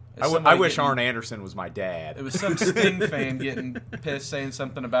 It's I somebody wish getting- Arn Anderson was my dad. It was some Sting fan getting pissed saying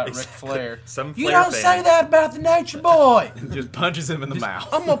something about Ric Flair. Some You Flair don't fan. say that about the Nature Boy. Just punches him in the mouth.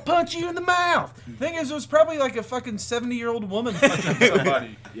 I'm gonna punch you in the mouth. Thing is, it was probably like a fucking 70-year-old woman punching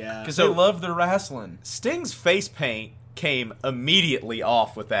somebody Yeah. because they love their wrestling. Sting's face paint came immediately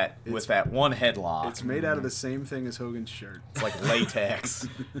off with that one headlock. It's made out of the same thing as Hogan's shirt. It's like latex.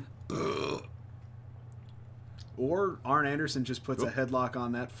 Or Arn Anderson just puts a headlock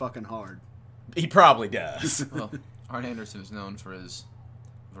on that fucking hard. He probably does. Well, Arn Anderson is known for his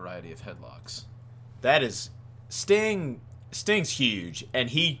variety of headlocks. That is Sting's huge, and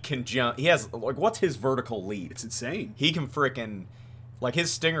he can jump. He has like, what's his vertical leap? It's insane. He can frickin' like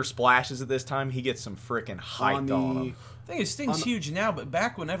his stinger splashes at this time. He gets some frickin' height on him. The thing is, Sting's huge now, but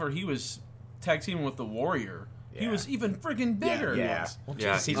back whenever he was tag teaming with the Warrior, he was even friggin' bigger. Yeah. Well,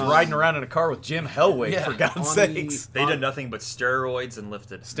 Yeah. Jesus, he's riding around in a car with Jim Hellwig, for God's sakes. They did nothing but steroids and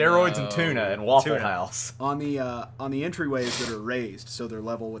lifted. Steroids and tuna and Waffle Tuna. House. On the entryways that are raised, so they're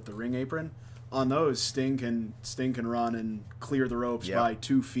level with the ring apron. On those, Sting can run and clear the ropes by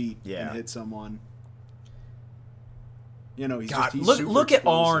 2 feet and hit someone. You know, he's God, just look at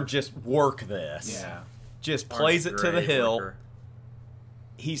Arn just work this. Yeah. Just plays it to the great hill. worker.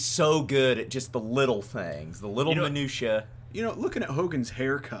 He's so good at just the little things, the little minutia. You know, looking at Hogan's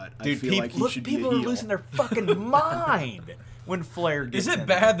haircut, Dude, I feel like he should be a people are heel. losing their fucking mind when Flair gets Is it in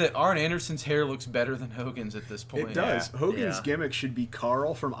bad that Arn Anderson's hair looks better than Hogan's at this point? It does. Hogan's Yeah. gimmick should be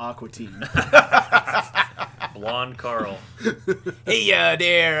Carl from Aqua Teen. Blonde Carl. Hey,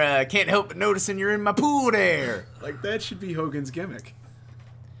 there, can't help but noticing you're in my pool there. Like, that should be Hogan's gimmick.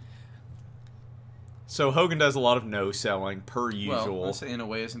 So Hogan does a lot of no-selling, per usual. Well, I say in a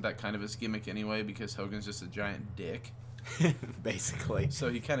way, isn't that kind of his gimmick anyway? Because Hogan's just a giant dick. Basically. So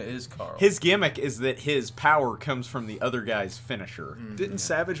he kind of is Carl. His gimmick is that his power comes from the other guy's finisher. Didn't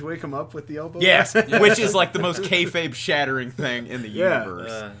Savage wake him up with the elbow? Yes, which is like the most kayfabe shattering thing in the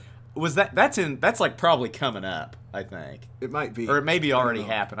universe. Was that's like probably coming up, I think. It might be. Or it maybe already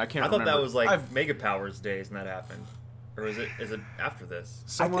happened. I can't I thought remember. that was like Mega Powers days and that happened. Or is it after this?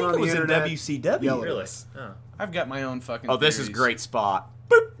 I think it was in WCW. Really? Oh. I've got my own fucking Oh, this is theories. great spot.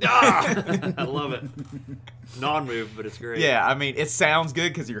 I love it. Non-move, but it's great. Yeah, I mean, it sounds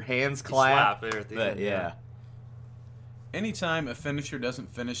good because your hands clap. slap there at the but end, yeah. Anytime a finisher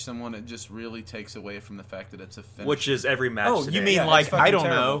doesn't finish someone, it just really takes away from the fact that it's a finish. Which is every match Oh, today. you mean Yeah, like, it's fucking I don't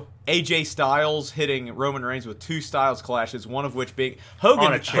terrible. know, AJ Styles hitting Roman Reigns with 2 Styles clashes, one of which being Hogan.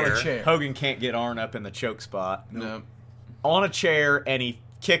 On a chair. Hogan can't get Arn up in the choke spot. No. On a chair, and he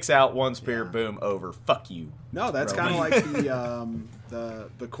kicks out one spear, boom, over. Fuck you. No, that's kind Roman. of like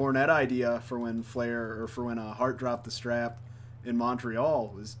the Cornette idea for when Flair or for when Hart dropped the strap in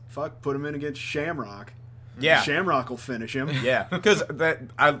Montreal was put him in against Shamrock. Yeah. Shamrock will finish him. Yeah, because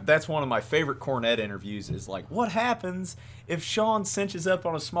that's one of my favorite Cornette interviews is like, what happens if Shawn cinches up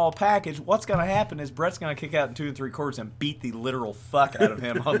on a small package? What's going to happen is Brett's going to kick out in 2 3/4 and beat the literal fuck out of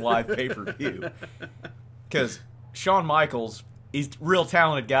him on live pay-per-view. Because Shawn Michaels, he's a real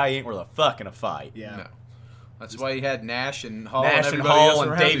talented guy. He ain't worth a fuck in a fight. Yeah. No. That's why he had Nash and Hall Nash and and everybody else Hall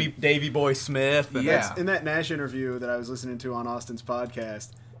and around him. Davey Boy Smith. And Yeah. In that Nash interview that I was listening to on Austin's podcast,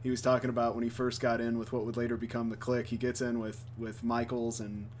 he was talking about when he first got in with what would later become the Clique. He gets in with Michaels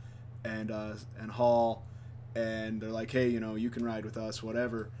and Hall, and they're like, hey, you can ride with us,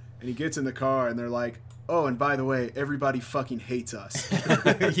 whatever. And he gets in the car, and they're like, oh, and by the way, everybody fucking hates us.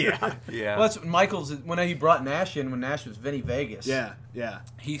 Yeah. Yeah. Well, that's Michaels when he brought Nash in when Nash was Vinny Vegas. Yeah.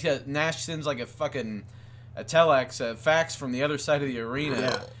 He said Nash sends like a telex, a fax from the other side of the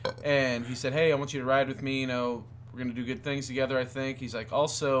arena, and he said, "Hey, I want you to ride with me. We're gonna do good things together. I think." He's like,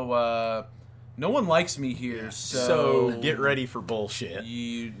 "Also, no one likes me here, So get ready for bullshit.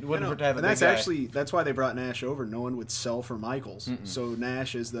 You wouldn't hurt to have a And big that's guy. that's why they brought Nash over. No one would sell for Michaels. So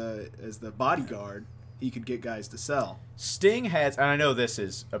Nash as the bodyguard, he could get guys to sell. Sting has, and I know this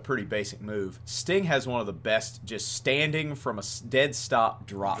is a pretty basic move, Sting has one of the best just standing from a dead stop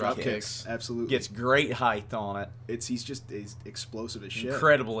drop kicks. Absolutely. Gets great height on it. He's explosive as shit.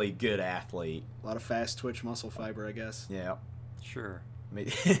 Incredibly good athlete. A lot of fast twitch muscle fiber, I guess. Yeah. Sure. I mean,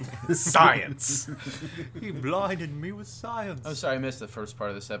 science. He blinded me with science. I'm sorry, I missed the first part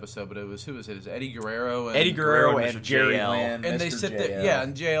of this episode, but who was it? It was Eddie Guerrero and Eddie Guerrero and and Mr. Jerry JL. Lynn. And they Mr. sit there, JL.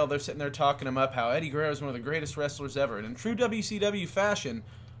 in jail. They're sitting there talking him up how Eddie Guerrero is one of the greatest wrestlers ever. And in true WCW fashion,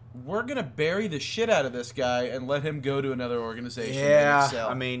 we're gonna bury the shit out of this guy and let him go to another organization. and Yeah, excel.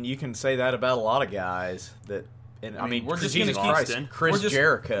 I mean, you can say that about a lot of guys. That, and I mean, we're just Jesus gonna keep Christ, Chris we're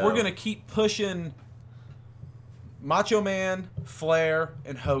Jericho. We're gonna keep pushing Macho Man, Flair,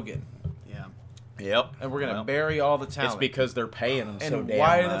 and Hogan, Yeah. Yep. and we're gonna Well, bury all the talent. It's because they're paying them so and damn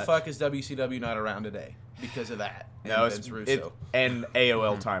why much. the fuck is WCW not around today? Because of that. No, and it's Vince Russo and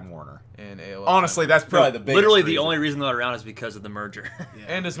AOL Time Warner. and AOL. Honestly, that's probably the biggest Literally, the reason. only reason they're around is because of the merger.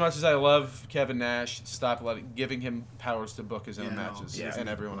 And as much as I love Kevin Nash, stop giving him powers to book his own Yeah, no. matches Yeah. and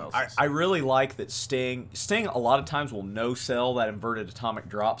everyone else's. I really like that Sting a lot of times will no-sell that inverted atomic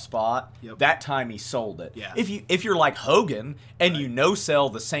drop spot. Yep. That time he sold it. Yeah. If you're like Hogan and you no-sell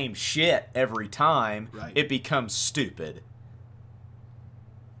the same shit every time, Right. it becomes stupid.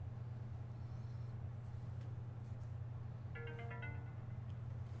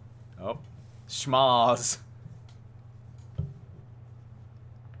 Schmoz.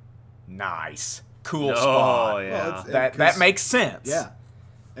 Nice. Cool Oh, spot. yeah. Well, That makes sense. Yeah.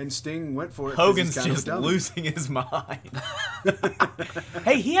 And Sting went for it. 'cause Hogan's he's kind of a just dummy. losing his mind.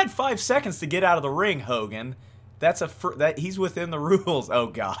 Hey, he had 5 seconds to get out of the ring, Hogan. That's that he's within the rules. Oh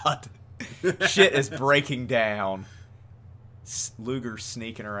God, shit is breaking down. Luger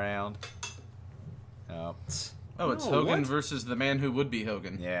sneaking around. Oh, it's Oh, Hogan what? versus the man who would be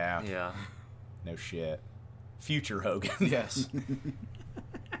Hogan. yeah. Yeah. No shit. Future Hogan. Yes.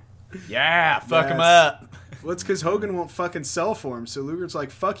 Yeah, fuck him Yes. up. Well, it's because Hogan won't fucking sell for him. So Luger's like,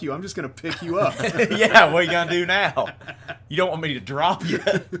 fuck you, I'm just going to pick you up. Yeah, what are you gonna do now? You don't want me to drop you?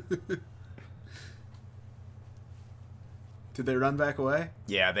 Did they run back away?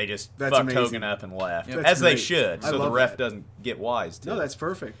 Yeah, they just That's fucked amazing. Hogan up and left. Yep. As That's they great. should, I so the love ref that. doesn't get wise to No, it. that's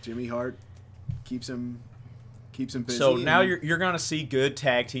perfect. Jimmy Hart keeps him busy. So now and- you're going to see good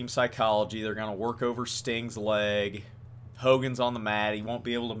tag team psychology. They're going to work over Sting's leg. Hogan's on the mat. He won't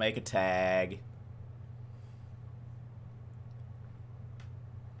be able to make a tag.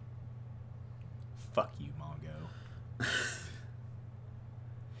 Fuck you, Mongo.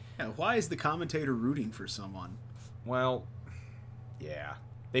 Yeah, why is the commentator rooting for someone? Well, yeah.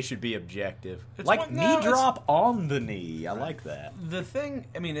 They should be objective. It's Like one- knee no, it's- drop on the knee. I like that. The thing,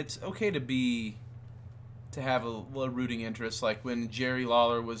 I mean, it's okay to have a rooting interest. Like when Jerry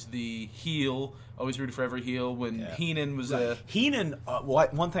Lawler was the heel, always rooted for every heel. When Yeah. Heenan was a Heenan,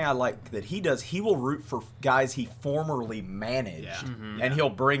 one thing I like that he does, he will root for guys he formerly managed, Yeah. and he'll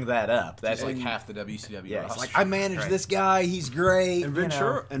bring that up. That's that's like like, half the WCW yeah, it's roster. like I managed this guy. He's great. And you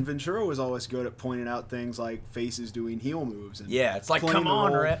know. Ventura was always good at pointing out things like faces doing heel moves. And Yeah, it's like playing come the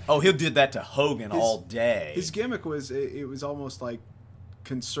on, role. Rhett. Oh, he did that to Hogan His- all day. His gimmick was it was almost like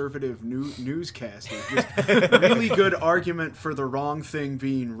conservative newscaster. Just really good argument for the wrong thing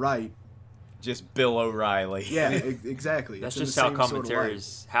being right. Just Bill O'Reilly. Yeah, exactly. That's It's in just the how same sort of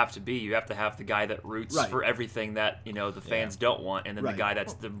commentaries have to be. You have to have the guy that roots Right. for everything that the fans don't want, and then Right. the guy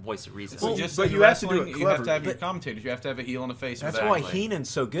that's the voice of reason. So just but like you have to do wrestling, it you have to cleverly. have your commentators. You have to have a heel and a face. That's for that. why Like, Heenan's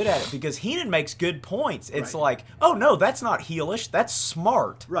so good at it, because Heenan makes good points. It's Right. like, oh no, that's not heelish. That's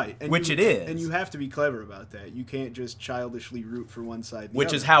smart. Right, and which you- it is. and you have to be clever about that. You can't just childishly root for one side. and the which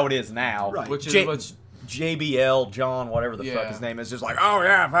other. is how it is now. Right. Which is J- what's JBL, John, whatever the fuck Yeah. his name is, just like, oh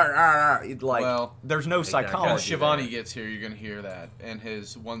yeah, fuck, like, Well, there's no exactly. when psychology. Shivani there. gets here, you're gonna hear that, and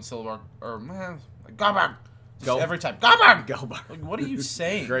his one syllable or man, Goldberg. Just Go- every time, Goldberg. Goldberg. Like, what are you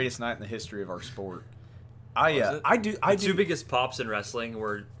saying? Greatest night in the history of our sport. Was it? I do. The two biggest pops in wrestling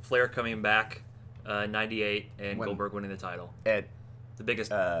were Flair coming back, '98, and When- Goldberg winning the title. at The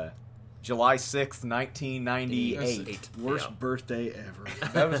biggest. July 6th, 1998. Worst Yeah. birthday ever.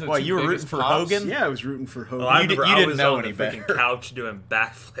 That was the Well, two you were rooting biggest for pops. Hogan? Yeah, I was rooting for Hogan. Oh, I You remember you I didn't was know on any the freaking better. couch doing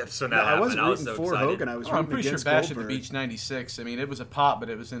backflips when No, that I happened. wasn't I was rooting so for excited. Hogan. I was Oh, I'm rooting pretty sure against Bash at the Goldberg. Beach '96. I mean, it was a pop, but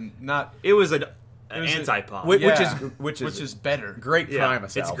it was not. It was an was a- anti-pop. Which Yeah. which is better. great yeah,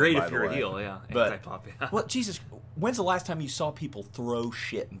 Primus it's album, great by if the you're a way. heel. Yeah, But- anti-pop. Yeah. Well, Jesus, when's the last time you saw people throw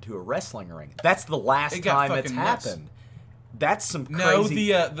shit into a wrestling ring? That's the last It got time it's fucking nuts. happened. That's some No,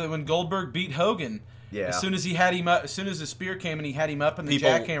 crazy. the when Goldberg beat Hogan. Yeah. As soon as he had him up, as soon as the spear came and he had him up in the People-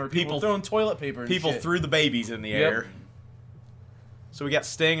 jackhammer, people people- throwing toilet paper. And People shit. threw the babies in the Yep. air. So we got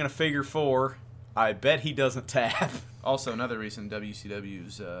Sting in a figure 4. I bet he doesn't tap. Also, another reason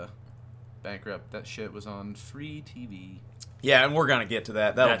WCW's bankrupt. That shit was on free TV. Yeah, and we're gonna get to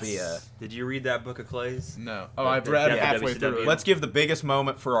that. That'll be Did you read that book of Clays? No. Oh, I've read Yeah, halfway WCW. through it. Let's give the biggest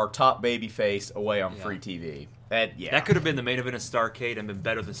moment for our top baby face away on Yeah. free TV. Yeah. That could have been the main event of Starrcade and been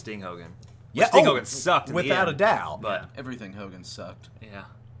better than Sting Hogan. Yeah, Sting oh, Hogan sucked in the without a end, doubt. But Everything Hogan sucked. yeah,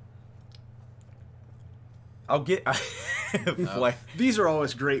 I'll get Flair. These are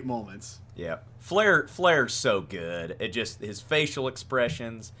always great moments. Yeah, Flair's so good. It just his facial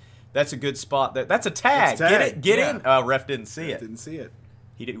expressions. That's a good spot. That's a tag. It's a tag. Get Yeah. in. Ref didn't see it. Didn't see it.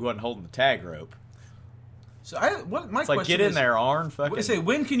 He wasn't holding the tag rope. So my It's like question get in is, there, Arn. Fucking. I say,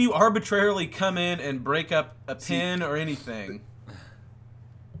 when can you arbitrarily come in and break up a pin or anything?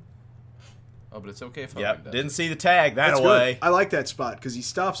 Oh, but it's okay if Hogan Yep. does. Didn't see the tag that That's away. good. I like that spot because he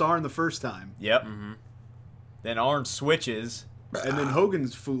stops Arn the first time, Yep. Then Arn switches. and then Hogan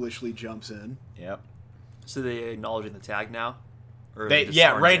foolishly jumps in. Yep. so they acknowledging the tag now. Or They, just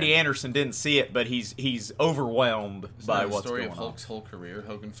yeah, Arn's Randy in? Anderson didn't see it, but he's overwhelmed Isn't by that the what's story going of on. Hulk's whole career.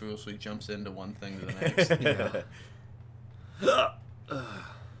 Hogan foolishly jumps into one thing to the next.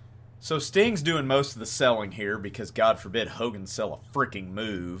 So Sting's doing most of the selling here because God forbid Hogan sell a freaking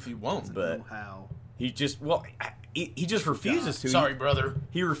move. He won't. But Oh, how? he just he just refuses to. Sorry, brother.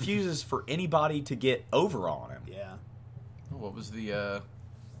 He refuses for anybody to get over on him. Yeah. What was the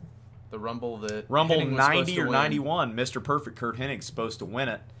The Rumble that Rumble Hennig was supposed 90 to or win. 91. Mr. Perfect Kurt Hennig's supposed to win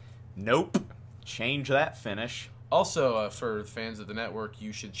it. Nope. Change that finish. Also, for fans of the network,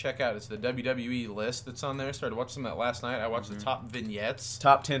 you should check out, it's the WWE list that's on there. Started watching that last night. I watched the top vignettes.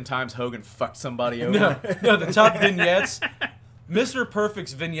 Top 10 times Hogan fucked somebody over. No, the top vignettes. Mr.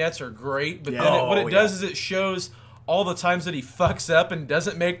 Perfect's vignettes are great, but then what it does is it shows all the times that he fucks up and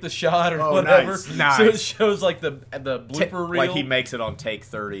doesn't make the shot or whatever. Nice. So it shows like the blooper reel. Like he makes it on take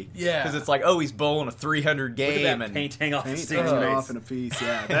 30. Yeah. Because it's like, he's bowling a 300 game. Look at that and paint hang off the Paint stage. hanging off in a piece.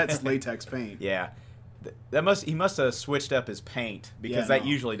 Yeah, that's latex paint. Yeah. He must have switched up his paint because that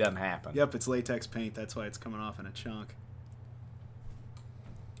usually doesn't happen. Yep, it's latex paint. That's why it's coming off in a chunk.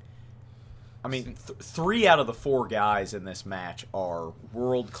 I mean, 3 out of the 4 guys in this match are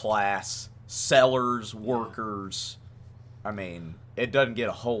world-class sellers, workers. I mean, it doesn't get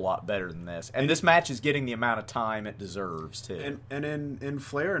a whole lot better than this. And this match is getting the amount of time it deserves, too. And in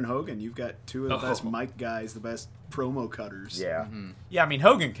Flair and Hogan, you've got two of the best mic guys, the best promo cutters. Yeah. Yeah, I mean,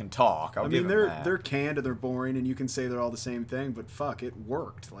 Hogan can talk. I'll give him that. They're canned and they're boring, and you can say they're all the same thing, but fuck, it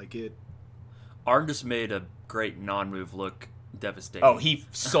worked. Like it. Arn just made a great non-move look devastating. Oh, he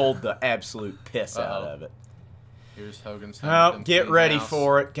sold the absolute piss out of it. Here's Hogan's. Oh, get ready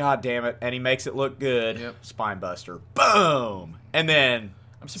for it. God damn it. And he makes it look good. Yep. Spinebuster. Boom! And then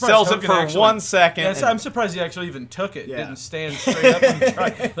I'm surprised sells Hogan it for actually, 1 second. Yeah, I'm surprised he actually even took it. Didn't stand straight up and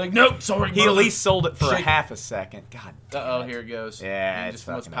try. Like, nope, sorry. He at least sold it for Shake a half a second. God damn it. Here it goes. Yeah, He's it's just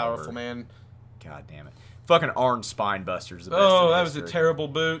the most fucking powerful over. man. God damn it. Fucking Arn Spinebuster's the best Oh, in that was a history. terrible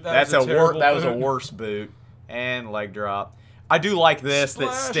boot. That was a boot. worse boot. And leg drop. I do like this, that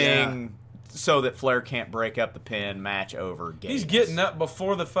Splash. Sting, so that Flair can't break up the pin, match over. He's getting up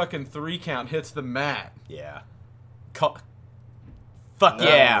before the fucking 3 count hits the mat. Yeah. Fuck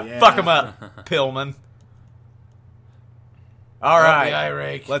yeah. Fuck him up, Pillman. All right. the eye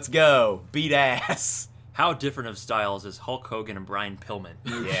rake. Let's go. Beat ass. How different of styles is Hulk Hogan and Brian Pillman?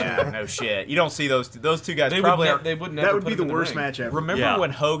 Yeah, no shit. You don't see those two guys They probably would, are. they would never That would put be him the in worst ring. match ever. Remember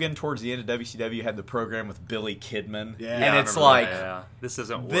when Hogan, towards the end of WCW, had the program with Billy Kidman? Yeah. And I it's remember like, that, yeah. This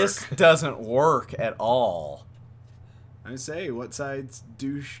doesn't work. this doesn't work at all. I say, what side's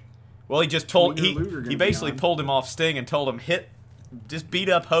douche? Well, he just told Tweener Luger gonna he be basically on? pulled him off Sting and told him just beat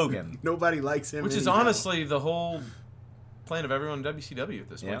up Hogan. Nobody likes him. Which is anyhow. honestly the whole plan of everyone in WCW at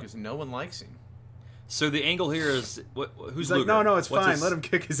this point, Yeah. because no one likes him. So the angle here is who's He's like, Luger? no, it's What's fine. his- Let him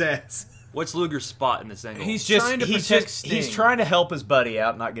kick his ass. What's Luger's spot in this angle? He's trying to protect Sting. He's trying to help his buddy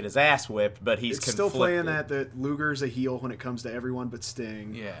out, not get his ass whipped, but he's It's still conflicted. playing that Luger's a heel when it comes to everyone but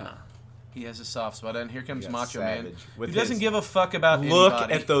Sting. Yeah. He has a soft spot, and here comes Yeah, Macho Man. savage. With He doesn't his- give a fuck about Look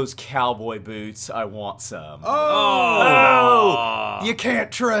anybody. at those cowboy boots. I want some. Oh! You can't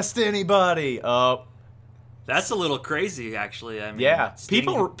trust anybody. Oh, That's a little crazy, actually. I mean, yeah. Sting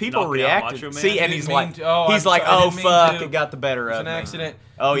People knocking out reacted. Macho Man. See, and Didn't he's mean like, to- I'm he's like, sorry, I oh didn't mean fuck, to. it got the better It's of an me. accident.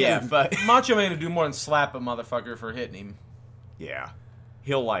 Oh yeah, Dude, fuck. Macho Man would do more than slap a motherfucker for hitting him. Yeah,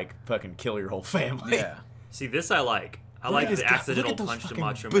 he'll like fucking kill your whole family. Yeah. See, this I like. I Look like at his the guy- accidental look at those punch to fucking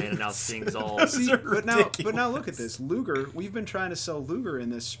Macho Man, and now boots. Sting's all. See, are but now ridiculous. look at this. Luger, we've been trying to sell Luger in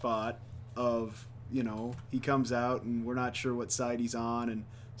this spot of, he comes out and we're not sure what side he's on and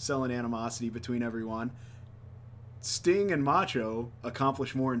selling animosity between everyone. Sting and Macho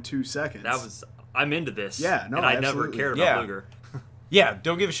accomplish more in 2 seconds. I'm into this. Yeah, no, and I absolutely. never cared Yeah. about Luger. Yeah,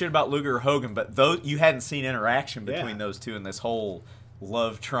 don't give a shit about Luger or Hogan, but you hadn't seen interaction between those two in this whole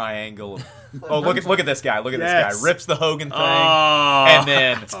love triangle. Oh, look at this guy! Look at this Yes. guy! Rips the Hogan thing, Oh, and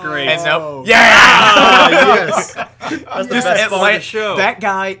then that's great. And no, Oh. yeah, yes. That's the best part of the show. That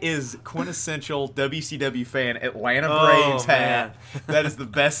guy is quintessential WCW fan. Atlanta Oh, Braves hat. That is the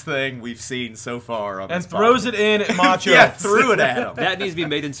best thing we've seen so far on And this throws podcast. it in at Macho. Yeah, threw it at him. That needs to be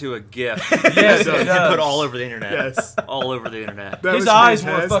made into a GIF. Yes, so it you can does. put all over the internet. Yes. All over the internet. That His was eyes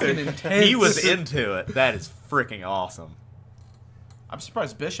were fantastic. fucking intense. He was into it. That is freaking awesome. I'm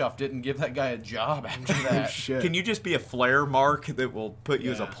surprised Bischoff didn't give that guy a job after Oh, that. shit. Can you just be a flare mark that will put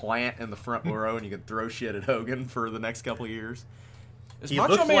you as a Yeah. plant in the front row and you can throw shit at Hogan for the next couple of years? Is He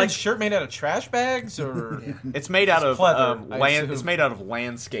Macho looked Man's like- shirt made out of trash bags or? It's made out of pleather, I land. assume. It's made out of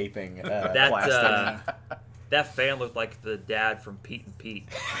landscaping That plastic. that fan looked like the dad from Pete and Pete.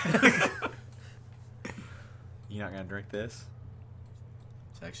 You're not gonna drink this?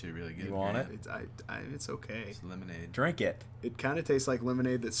 It's actually really good. You want it? It's okay. It's lemonade. Drink it. It kind of tastes like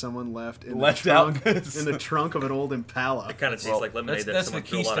lemonade that someone left in Left the out. trunk, in the trunk of an old Impala. It kind of tastes like lemonade That's that the someone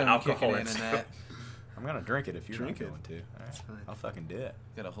threw a lot of Keystone alcohol kicking in into. that. I'm gonna drink it if you're Drink not it. going to. All right. fine. I'll fucking do it.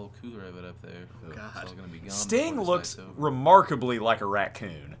 Got a whole cooler of it up there. God. It's all gonna be gone Sting before looks this night's over. remarkably like a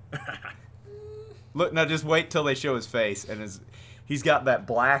raccoon. Look, now just wait till they show his face, and He's got that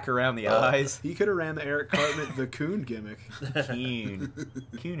black around the eyes. He could have ran the Eric Cartman the Coon gimmick. Coon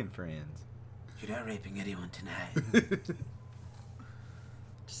and friends. You're not raping anyone tonight.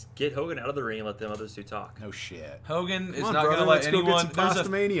 Just get Hogan out of the ring and let them others two talk. No shit. Hogan is Come on, not going to brother, let let's go anyone. get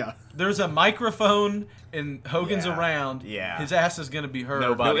some Pastamania. There's a microphone and Hogan's Yeah. around. Yeah. His ass is going to be heard.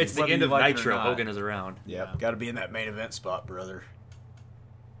 Nobody- No, it's the whether end you of like it or Nitro. not. Hogan is around. Yep. Yeah. Got to be in that main event spot, brother.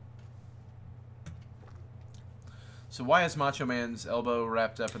 So why is Macho Man's elbow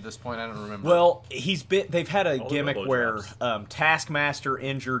wrapped up at this point? I don't remember. Well, they've had a All the gimmick elbow where drops. Taskmaster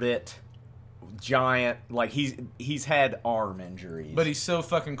injured it. Giant, like he's had arm injuries. but he's so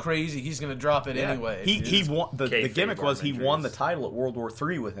fucking crazy, he's going to drop it Yeah. anyway. He won the Kayfabe gimmick was arm he won the injuries. title at World War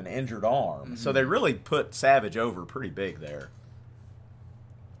III with an injured arm. Mm-hmm. So they really put Savage over pretty big there.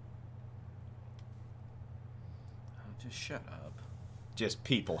 Oh, just shut up. Just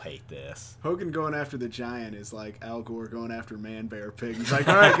people hate this. Hogan going after the Giant is like Al Gore going after Man Bear Pig. He's like,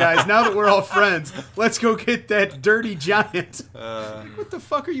 all right, guys, now that we're all friends, let's go get that dirty Giant. What the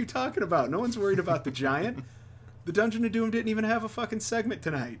fuck are you talking about? No one's worried about the Giant. The Dungeon of Doom didn't even have a fucking segment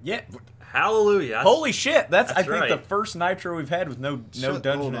tonight. Yeah. Hallelujah. Holy shit! That's I That's think the right. first Nitro we've had with no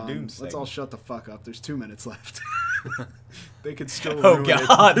Dungeon hold of on. Doom. Let's segment. all shut the fuck up. There's 2 minutes left. They could still Oh ruin it.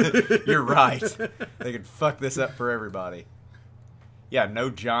 God, you're right. They could fuck this up for everybody. Yeah, no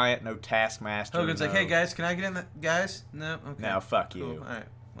Giant, no Taskmaster. Hogan's like, no- hey guys, can I get in the guys? No, okay. No, fuck Cool. you. All right,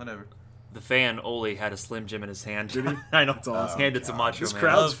 whatever. The fan Ole had a Slim Jim in his hand. Did he? I know. That's awesome. Handed to Macho This Man.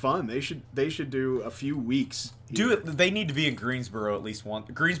 crowd's fun. They should do a few weeks. Do here. it. They need to be in Greensboro at least once.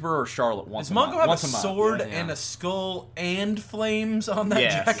 Greensboro or Charlotte once. Does a Mongo month. have Once a month, sword yeah. and a skull and flames on that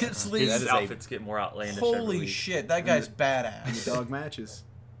Yes. jacket sleeve? That His is a- outfits get more outlandish. every Holy week. shit, that guy's badass. Dog matches.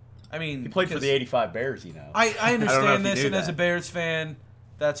 I mean, He played for 'cause the '85 Bears, you know. I don't know if understand you this, knew and as a that. Bears fan,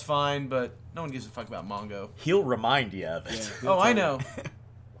 that's fine, but no one gives a fuck about Mongo. He'll remind you of it. Yeah. Oh, I know.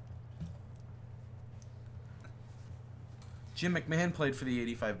 Jim McMahon played for the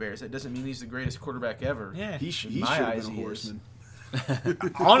 '85 Bears. That doesn't mean he's the greatest quarterback ever. Yeah. He In should my have eyes, been a he is.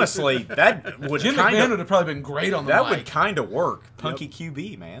 horseman. Honestly, that would Jim kind McMahon of would have probably been great on the that mic. would kind of work. Punky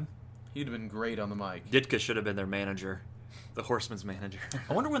QB, man. He'd have been great on the mic. Ditka should have been their manager. The Horseman's manager.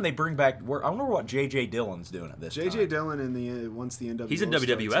 I wonder when they bring back. I wonder what J.J. Dillon's doing at this time. J.J. Dillon in the once the NWO. He's in starts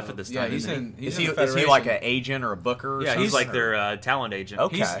WWF up. at this time. Yeah, he's isn't in. He's Is in he, the is he like an Federation. agent or a booker? Or Yeah, something? he's like their talent agent.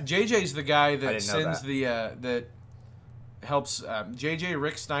 Okay. JJ's the guy that didn't know sends that. that helps JJ,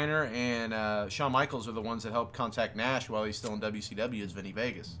 Rick Steiner, and Shawn Michaels are the ones that help contact Nash while he's still in WCW as Vinny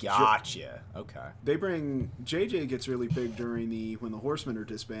Vegas. Gotcha. Okay. They bring JJ gets really big during when the Horsemen are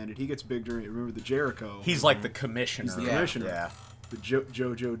disbanded. He gets big during remember the Jericho. He's like the commissioner. He's the Yeah. commissioner. Yeah. The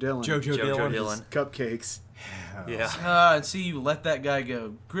Jojo Dillon. Jojo Dillon. Dillon. Cupcakes. Yeah. And see, you let that guy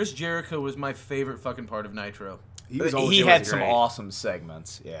go. Chris Jericho was my favorite fucking part of Nitro. He was always He great. had some great. awesome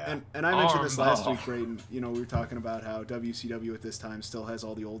segments. Yeah. And I mentioned this last Armbar. week, Brayden. You know, we were talking about how WCW at this time still has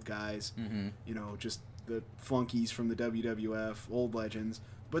all the old guys. Mm-hmm. You know, just the flunkies from the WWF, old legends.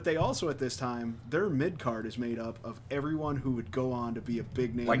 But they also at this time, their mid card is made up of everyone who would go on to be a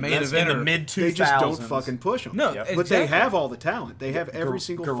big name. like main in the eventer. mid 2000s. They just don't fucking push them. No, Yep. But they exactly. have all the talent. They have every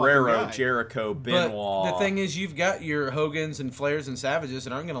single Guerrero, fucking guy. Jericho, But Benoit. the thing is, you've got your Hogans and Flairs and Savages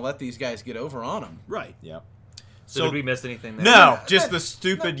that aren't going to let these guys get over on them. Right. Yep. So did we miss anything there? No, just the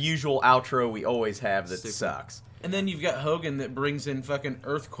stupid usual outro we always have that Stupid. sucks. And then you've got Hogan that brings in fucking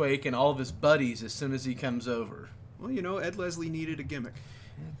Earthquake and all of his buddies as soon as he comes over. Well, you know, Ed Leslie needed a gimmick.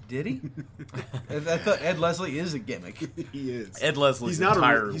 Did he? I thought Ed Leslie is a gimmick. He is. Ed Leslie's He's not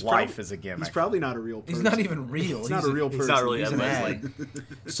entire a, he's life prob- is a gimmick. He's probably not a real person. He's not even real. He's not a real person. He's not really He's Ed an Leslie.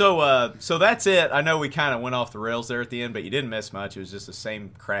 ad. So that's it. I know we kind of went off the rails there at the end, but you didn't miss much. It was just the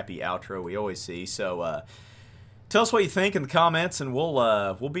same crappy outro we always see. So tell us what you think in the comments, and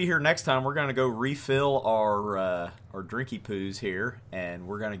we'll be here next time. We're gonna go refill our drinky poos here, and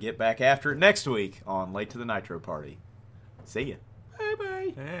we're gonna get back after it next week on Late to the Nitro Party. See ya. Bye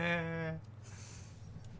bye. Eh.